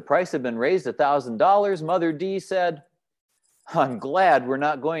heard that the price had been raised $1,000, Mother D said, I'm glad we're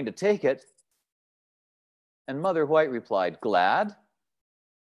not going to take it. And Mother White replied, Glad?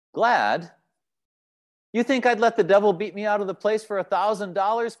 Glad? You think I'd let the devil beat me out of the place for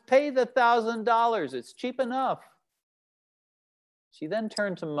 $1,000? Pay the $1,000. It's cheap enough. She then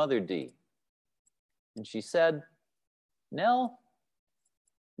turned to Mother D, and she said, Nell,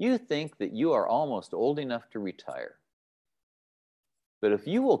 you think that you are almost old enough to retire. But if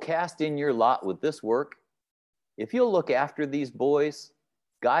you will cast in your lot with this work, if you'll look after these boys,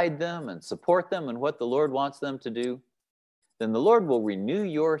 guide them and support them in what the Lord wants them to do, then the Lord will renew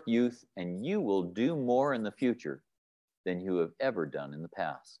your youth and you will do more in the future than you have ever done in the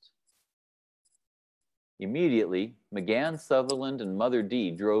past. Immediately, McGann, Sutherland, and Mother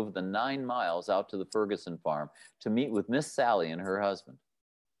Dee drove the 9 miles out to the Ferguson farm to meet with Miss Sally and her husband.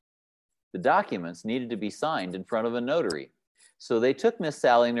 The documents needed to be signed in front of a notary, so they took Miss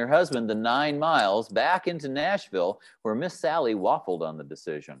Sally and her husband the 9 miles back into Nashville, where Miss Sally waffled on the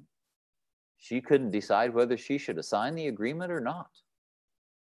decision. She couldn't decide whether she should assign the agreement or not.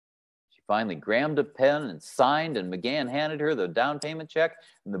 She finally grabbed a pen and signed, and McGann handed her the down payment check,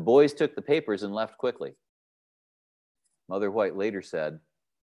 and the boys took the papers and left quickly. Mother White later said,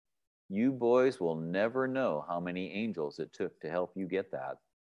 "You boys will never know how many angels it took to help you get that."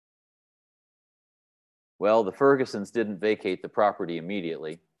 Well, the Fergusons didn't vacate the property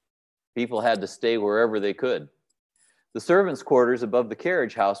immediately. People had to stay wherever they could. The servants' quarters above the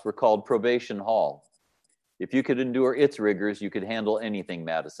carriage house were called Probation Hall. If you could endure its rigors, you could handle anything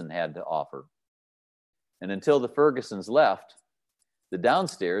Madison had to offer. And until the Fergusons left, the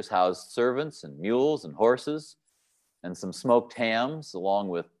downstairs housed servants and mules and horses and some smoked hams, along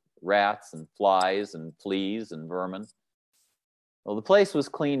with rats and flies and fleas and vermin. Well, the place was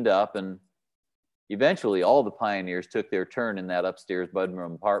cleaned up, and eventually all the pioneers took their turn in that upstairs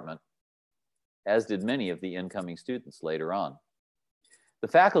bedroom apartment, as did many of the incoming students later on. The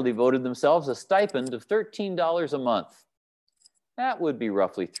faculty voted themselves a stipend of $13 a month. That would be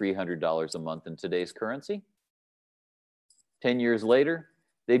roughly $300 a month in today's currency. 10 years later,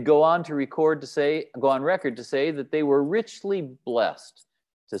 they'd go on record to say that they were richly blessed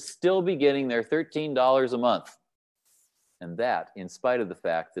to still be getting their $13 a month. And that in spite of the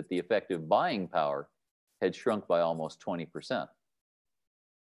fact that the effective buying power had shrunk by almost 20%.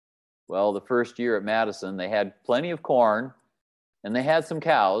 Well, the first year at Madison, they had plenty of corn, and they had some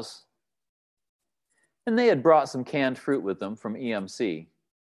cows, and they had brought some canned fruit with them from EMC.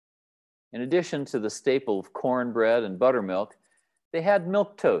 In addition to the staple of cornbread and buttermilk, they had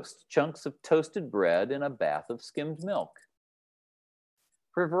milk toast, chunks of toasted bread, and a bath of skimmed milk.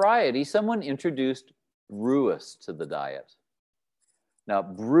 For variety, someone introduced brewis to the diet. Now,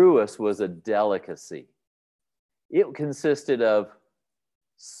 brewis was a delicacy. It consisted of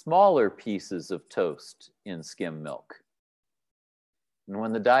smaller pieces of toast in skim milk. And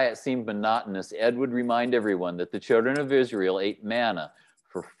when the diet seemed monotonous, Ed would remind everyone that the children of Israel ate manna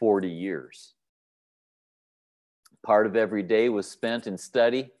for 40 years. Part of every day was spent in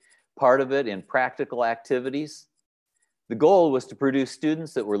study, part of it in practical activities. The goal was to produce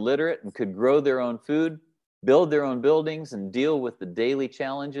students that were literate and could grow their own food, build their own buildings, and deal with the daily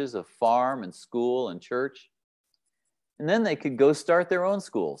challenges of farm and school and church. And then they could go start their own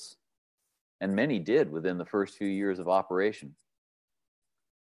schools. And many did within the first few years of operation.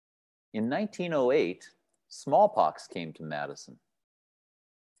 In 1908, smallpox came to Madison.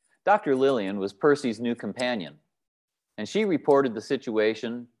 Dr. Lillian was Percy's new companion, and she reported the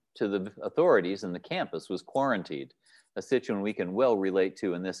situation to the authorities, and the campus was quarantined, a situation we can well relate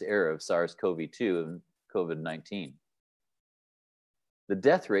to in this era of SARS-CoV-2 and COVID-19. The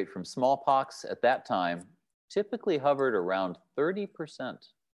death rate from smallpox at that time typically hovered around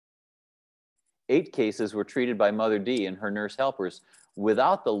 30%. 8 cases were treated by Mother Dee and her nurse helpers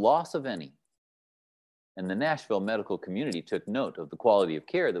without the loss of any. And the Nashville medical community took note of the quality of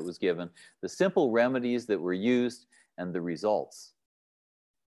care that was given, the simple remedies that were used, and the results.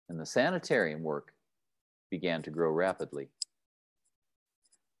 And the sanitarium work began to grow rapidly.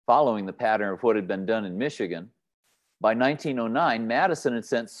 Following the pattern of what had been done in Michigan, by 1909, Madison had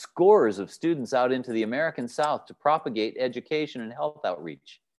sent scores of students out into the American South to propagate education and health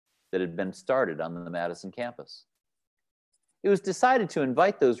outreach that had been started on the Madison campus. It was decided to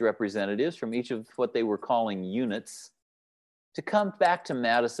invite those representatives from each of what they were calling units to come back to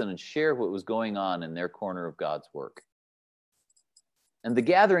Madison and share what was going on in their corner of God's work. And the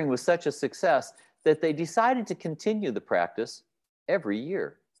gathering was such a success that they decided to continue the practice every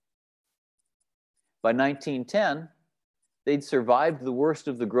year. By 1910, they'd survived the worst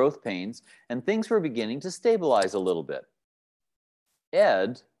of the growth pains, and things were beginning to stabilize a little bit.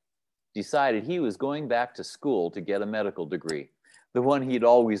 Ed decided he was going back to school to get a medical degree, the one he'd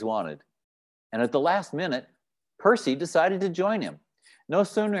always wanted. And at the last minute, Percy decided to join him. No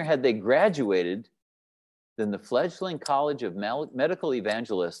sooner had they graduated than the fledgling College of Medical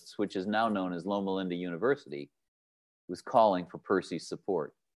Evangelists, which is now known as Loma Linda University, was calling for Percy's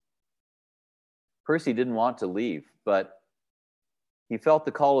support. Percy didn't want to leave, but he felt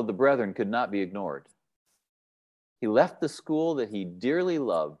the call of the brethren could not be ignored. He left the school that he dearly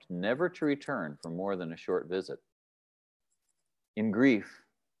loved, never to return for more than a short visit. In grief,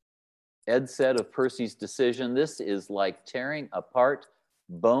 Ed said of Percy's decision, "This is like tearing apart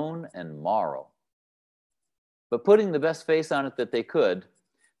bone and marrow." But putting the best face on it that they could,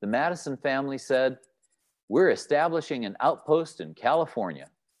 the Madison family said, "We're establishing an outpost in California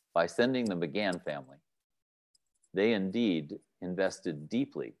by sending the McGann family." They indeed invested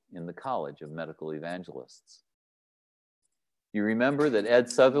deeply in the College of Medical Evangelists. You remember that Ed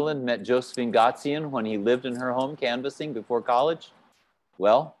Sutherland met Josephine Gotzian when he lived in her home canvassing before college?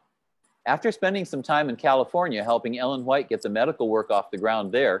 Well, after spending some time in California helping Ellen White get the medical work off the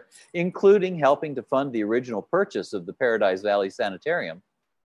ground there, including helping to fund the original purchase of the Paradise Valley Sanitarium,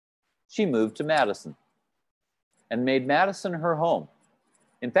 she moved to Madison and made Madison her home.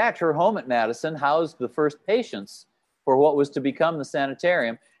 In fact, her home at Madison housed the first patients for what was to become the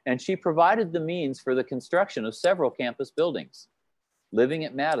sanitarium, and she provided the means for the construction of several campus buildings, living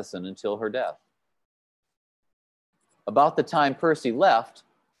at Madison until her death. About the time Percy left,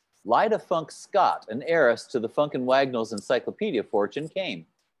 Lida Funk Scott, an heiress to the Funk and Wagnalls encyclopedia fortune, came.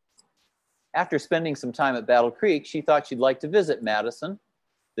 After spending some time at Battle Creek, she thought she'd like to visit Madison,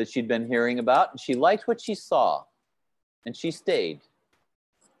 that she'd been hearing about, and she liked what she saw, and she stayed,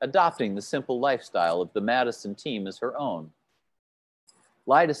 adopting the simple lifestyle of the Madison team as her own.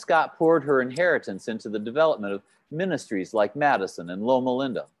 Lida Scott poured her inheritance into the development of ministries like Madison and Loma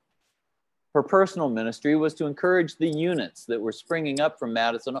Linda. Her personal ministry was to encourage the units that were springing up from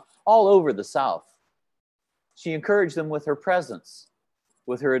Madison all over the South. She encouraged them with her presence,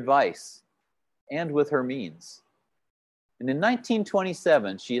 with her advice, and with her means. And in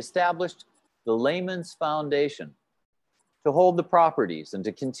 1927, she established the Layman's Foundation to hold the properties and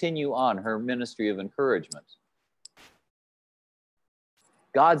to continue on her ministry of encouragement.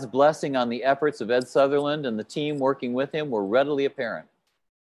 God's blessing on the efforts of Ed Sutherland and the team working with him were readily apparent.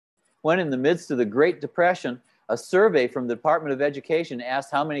 When in the midst of the Great Depression, a survey from the Department of Education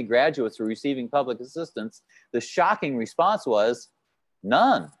asked how many graduates were receiving public assistance, the shocking response was,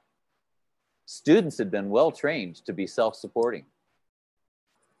 none. Students had been well trained to be self-supporting.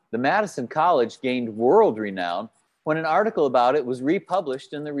 The Madison College gained world renown when an article about it was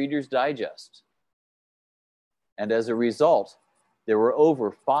republished in the Reader's Digest. And as a result, there were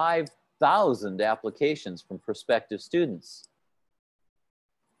over 5,000 applications from prospective students.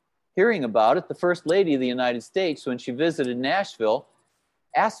 Hearing about it, the First Lady of the United States, when she visited Nashville,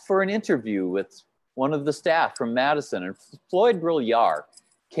 asked for an interview with one of the staff from Madison, and Floyd Brill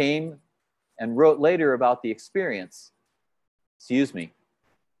came and wrote later about the experience. The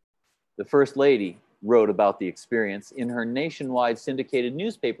First Lady wrote about the experience in her nationwide syndicated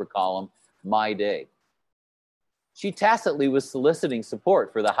newspaper column, My Day. She tacitly was soliciting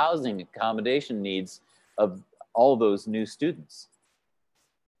support for the housing accommodation needs of all those new students.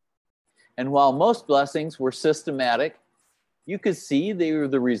 And while most blessings were systematic, you could see they were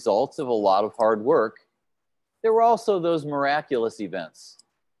the results of a lot of hard work, there were also those miraculous events.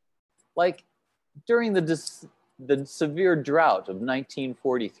 Like during the severe drought of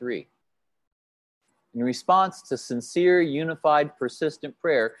 1943. In response to sincere, unified, persistent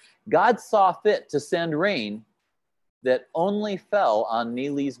prayer, God saw fit to send rain that only fell on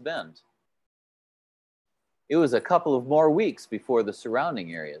Neely's Bend. It was a couple of more weeks before the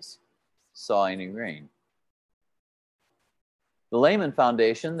surrounding areas saw any rain. The Layman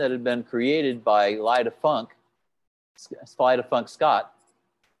Foundation that had been created by Lida Funk Scott,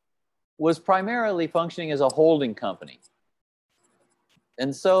 was primarily functioning as a holding company.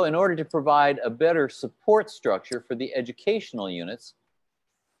 And so in order to provide a better support structure for the educational units,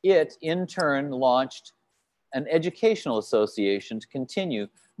 it in turn launched an educational association to continue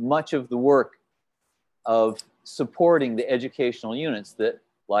much of the work of supporting the educational units that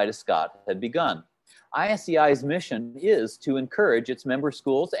Lida Scott had begun. ISEI's mission is to encourage its member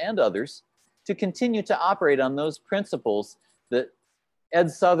schools and others to continue to operate on those principles that Ed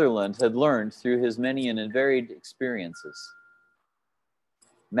Sutherland had learned through his many and varied experiences.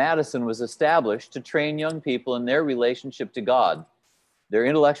 Madison was established to train young people in their relationship to God, their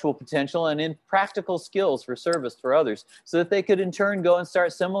intellectual potential, and in practical skills for service for others, so that they could in turn go and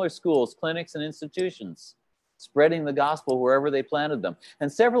start similar schools, clinics, and institutions, spreading the gospel wherever they planted them.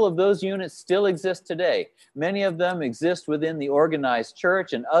 And several of those units still exist today. Many of them exist within the organized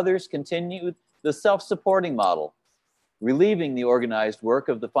church, and others continue the self-supporting model, relieving the organized work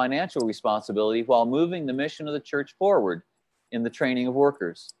of the financial responsibility while moving the mission of the church forward in the training of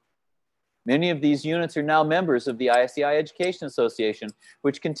workers. Many of these units are now members of the ISEI Education Association,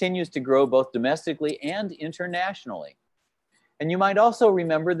 which continues to grow both domestically and internationally. And you might also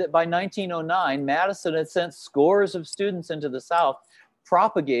remember that by 1909, Madison had sent scores of students into the South,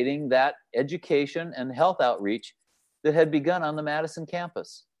 propagating that education and health outreach that had begun on the Madison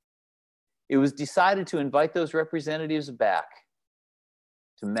campus. it was decided to invite those representatives back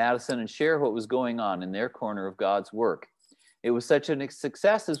to Madison and share what was going on in their corner of God's work. It was such a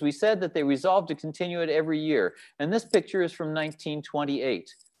success, as we said, that they resolved to continue it every year. And this picture is from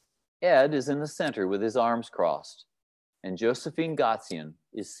 1928. Ed is in the center with his arms crossed, and Josephine Gotzian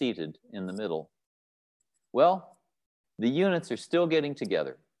is seated in the middle. Well, the units are still getting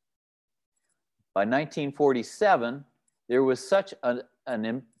together. By 1947, there was such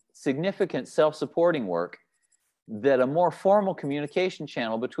an significant self-supporting work that a more formal communication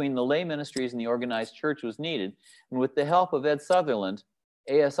channel between the lay ministries and the organized church was needed. And with the help of Ed Sutherland,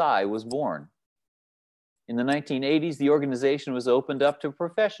 ASI was born. In the 1980s, the organization was opened up to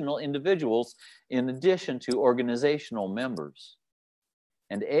professional individuals in addition to organizational members.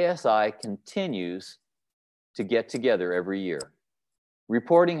 And ASI continues to get together every year,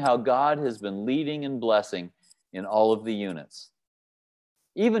 reporting how God has been leading and blessing in all of the units.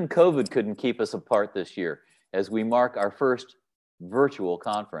 Even COVID couldn't keep us apart this year as we mark our first virtual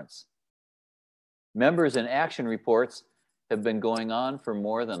conference. Members and action reports have been going on for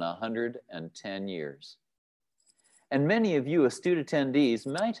more than 110 years. And many of you astute attendees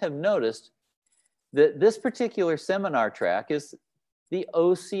might have noticed that this particular seminar track is the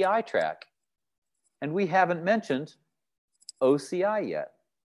OCI track. And we haven't mentioned OCI yet.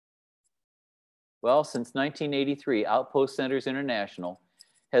 Well, since 1983, Outpost Centers International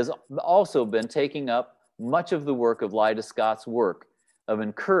has also been taking up much of the work of Lyda Scott's work of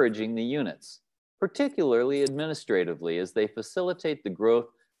encouraging the units, particularly administratively, as they facilitate the growth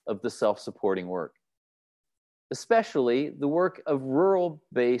of the self-supporting work, especially the work of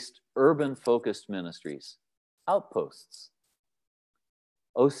rural-based, urban-focused ministries, outposts.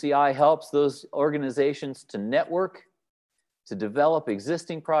 OCI helps those organizations to network, to develop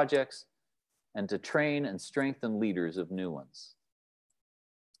existing projects, and to train and strengthen leaders of new ones.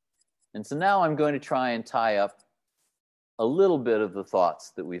 And so now I'm going to try and tie up a little bit of the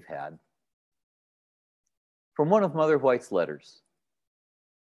thoughts that we've had. From one of Mother White's letters,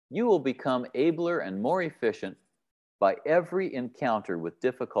 you will become abler and more efficient by every encounter with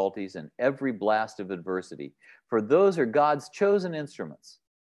difficulties and every blast of adversity, for those are God's chosen instruments,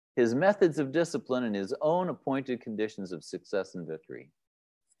 his methods of discipline and his own appointed conditions of success and victory.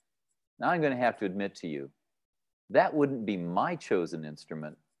 Now I'm going to have to admit to you, that wouldn't be my chosen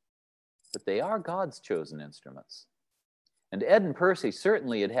instrument, but they are God's chosen instruments. And Ed and Percy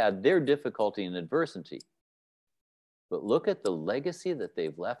certainly had had their difficulty and adversity, but look at the legacy that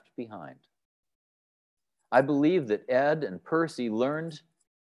they've left behind. I believe that Ed and Percy learned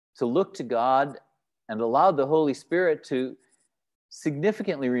to look to God and allowed the Holy Spirit to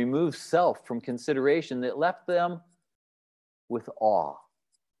significantly remove self from consideration that left them with awe.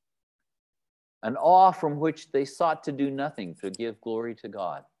 An awe from which they sought to do nothing to give glory to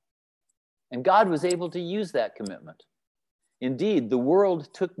God. And God was able to use that commitment. Indeed, the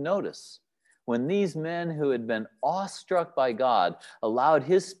world took notice when these men who had been awestruck by God allowed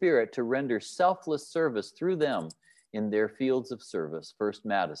his Spirit to render selfless service through them in their fields of service, first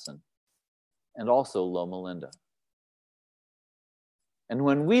Madison and also Loma Linda. And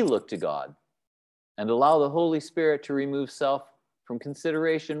when we look to God and allow the Holy Spirit to remove self from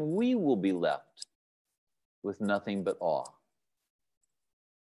consideration, we will be left with nothing but awe.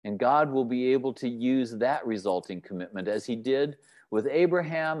 And God will be able to use that resulting commitment as he did with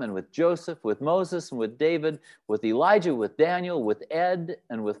Abraham and with Joseph, with Moses and with David, with Elijah, with Daniel, with Ed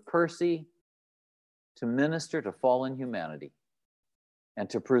and with Percy, to minister to fallen humanity and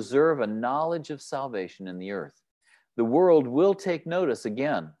to preserve a knowledge of salvation in the earth. The world will take notice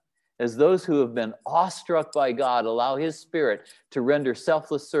again as those who have been awestruck by God allow his Spirit to render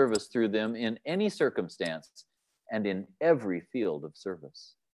selfless service through them in any circumstance and in every field of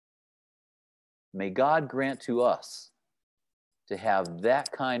service. May God grant to us to have that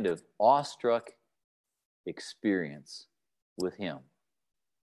kind of awestruck experience with him.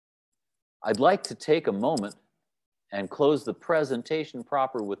 I'd like to take a moment and close the presentation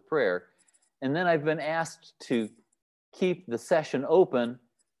proper with prayer, and then I've been asked to keep the session open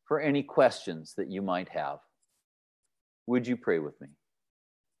for any questions that you might have. Would you pray with me?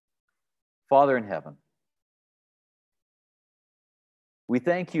 Father in heaven, we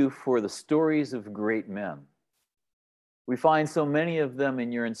thank you for the stories of great men. We find so many of them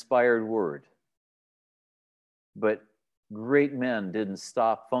in your inspired word. But great men didn't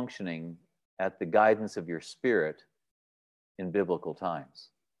stop functioning at the guidance of your Spirit in biblical times.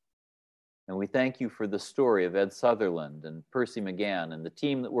 And we thank you for the story of Ed Sutherland and Percy McGann and the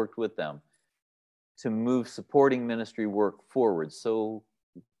team that worked with them to move supporting ministry work forward so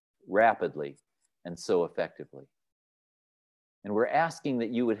rapidly and so effectively. And we're asking that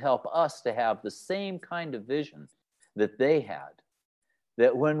you would help us to have the same kind of vision that they had,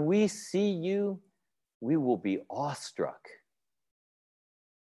 that when we see you, we will be awestruck.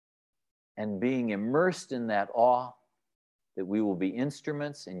 And being immersed in that awe, that we will be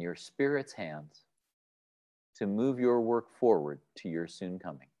instruments in your Spirit's hands to move your work forward to your soon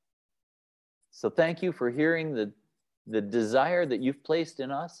coming. So thank you for hearing the desire that you've placed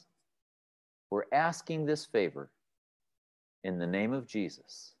in us. We're asking this favor in the name of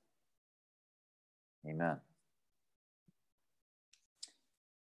Jesus. Amen.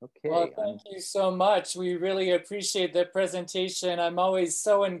 Okay. Well, thank you so much. We really appreciate the presentation. I'm always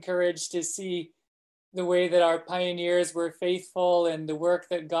so encouraged to see the way that our pioneers were faithful and the work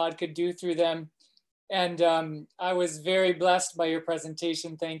that God could do through them. And I was very blessed by your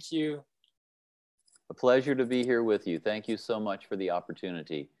presentation. Thank you. A pleasure to be here with you. Thank you so much for the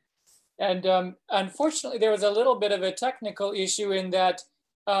opportunity. And unfortunately, there was a little bit of a technical issue in that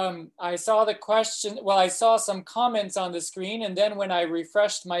I saw the question, well, I saw some comments on the screen, and then when I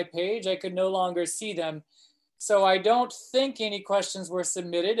refreshed my page, I could no longer see them. So I don't think any questions were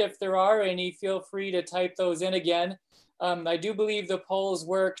submitted. If there are any, feel free to type those in again. I do believe the polls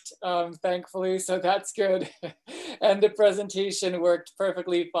worked, thankfully, so that's good. And the presentation worked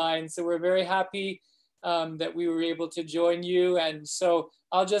perfectly fine. So we're very happy that we were able to join you. And so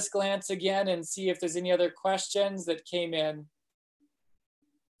I'll just glance again and see if there's any other questions that came in.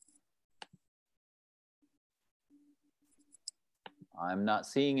 I'm not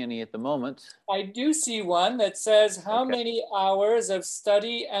seeing any at the moment. I do see one that says, how many hours of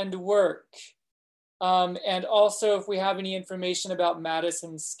study and work? And also if we have any information about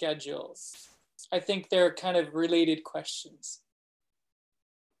Madison's schedules. I think they're kind of related questions.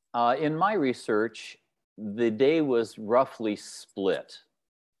 In my research, the day was roughly split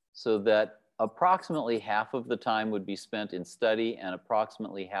so that approximately half of the time would be spent in study and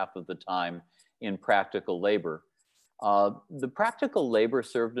approximately half of the time in practical labor. The practical labor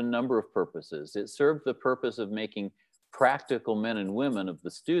served a number of purposes. It served the purpose of making practical men and women of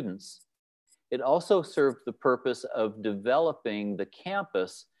the students. It also served the purpose of developing the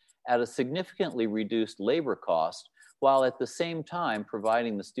campus at a significantly reduced labor cost, while at the same time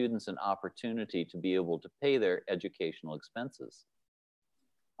providing the students an opportunity to be able to pay their educational expenses.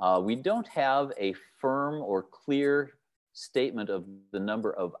 We don't have a firm or clear statement of the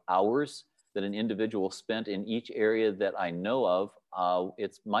number of hours that an individual spent in each area that I know of.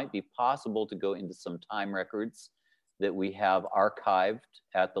 It might be possible to go into some time records that we have archived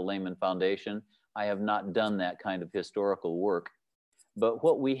at the Layman Foundation. I have not done that kind of historical work. But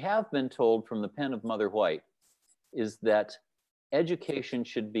what we have been told from the pen of Mother White is that education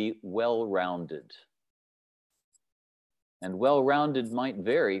should be well-rounded. And well-rounded might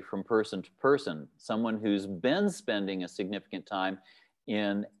vary from person to person. Someone who's been spending a significant time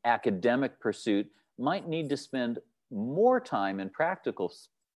in academic pursuit might need to spend more time in practical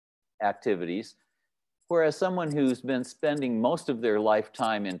activities, whereas someone who's been spending most of their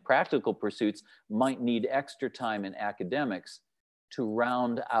lifetime in practical pursuits might need extra time in academics to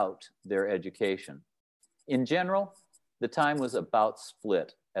round out their education. In general, the time was about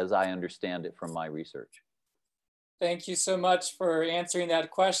split, as I understand it from my research. Thank you so much for answering that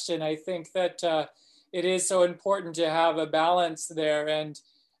question. I think that it is so important to have a balance there. And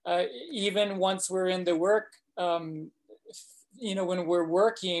even once we're in the work, you know, when we're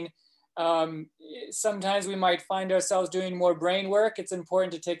working, sometimes we might find ourselves doing more brain work. It's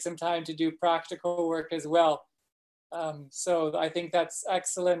important to take some time to do practical work as well. So I think that's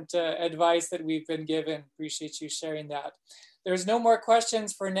excellent advice that we've been given. Appreciate you sharing that. There's no more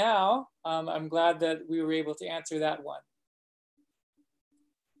questions for now. I'm glad that we were able to answer that one.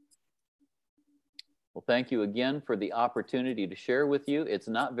 Well, thank you again for the opportunity to share with you. It's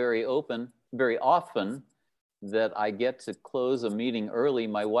not very often that I get to close a meeting early.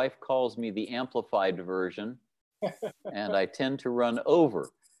 My wife calls me the amplified version, and I tend to run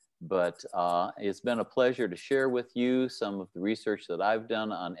over. But it's been a pleasure to share with you some of the research that I've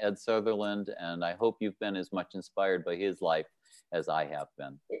done on Ed Sutherland, and I hope you've been as much inspired by his life as I have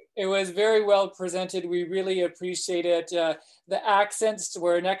been. It was very well presented. We really appreciate it. The accents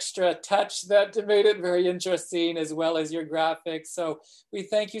were an extra touch that made it very interesting, as well as your graphics. So we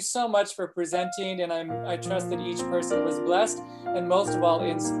thank you so much for presenting, and I trust that each person was blessed and most of all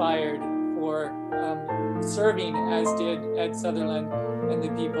inspired for serving, as did Ed Sutherland and the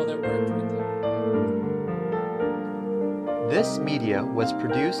people that worked with him. This media was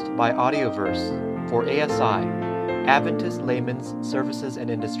produced by Audioverse for ASI, Adventist Layman's Services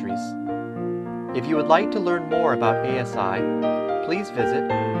and Industries. If you would like to learn more about ASI, please visit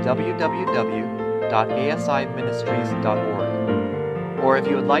www.asi.org. www.asiministries.org. Or if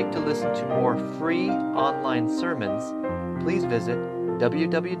you would like to listen to more free online sermons, please visit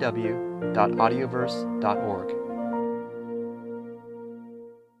www.audioverse.org.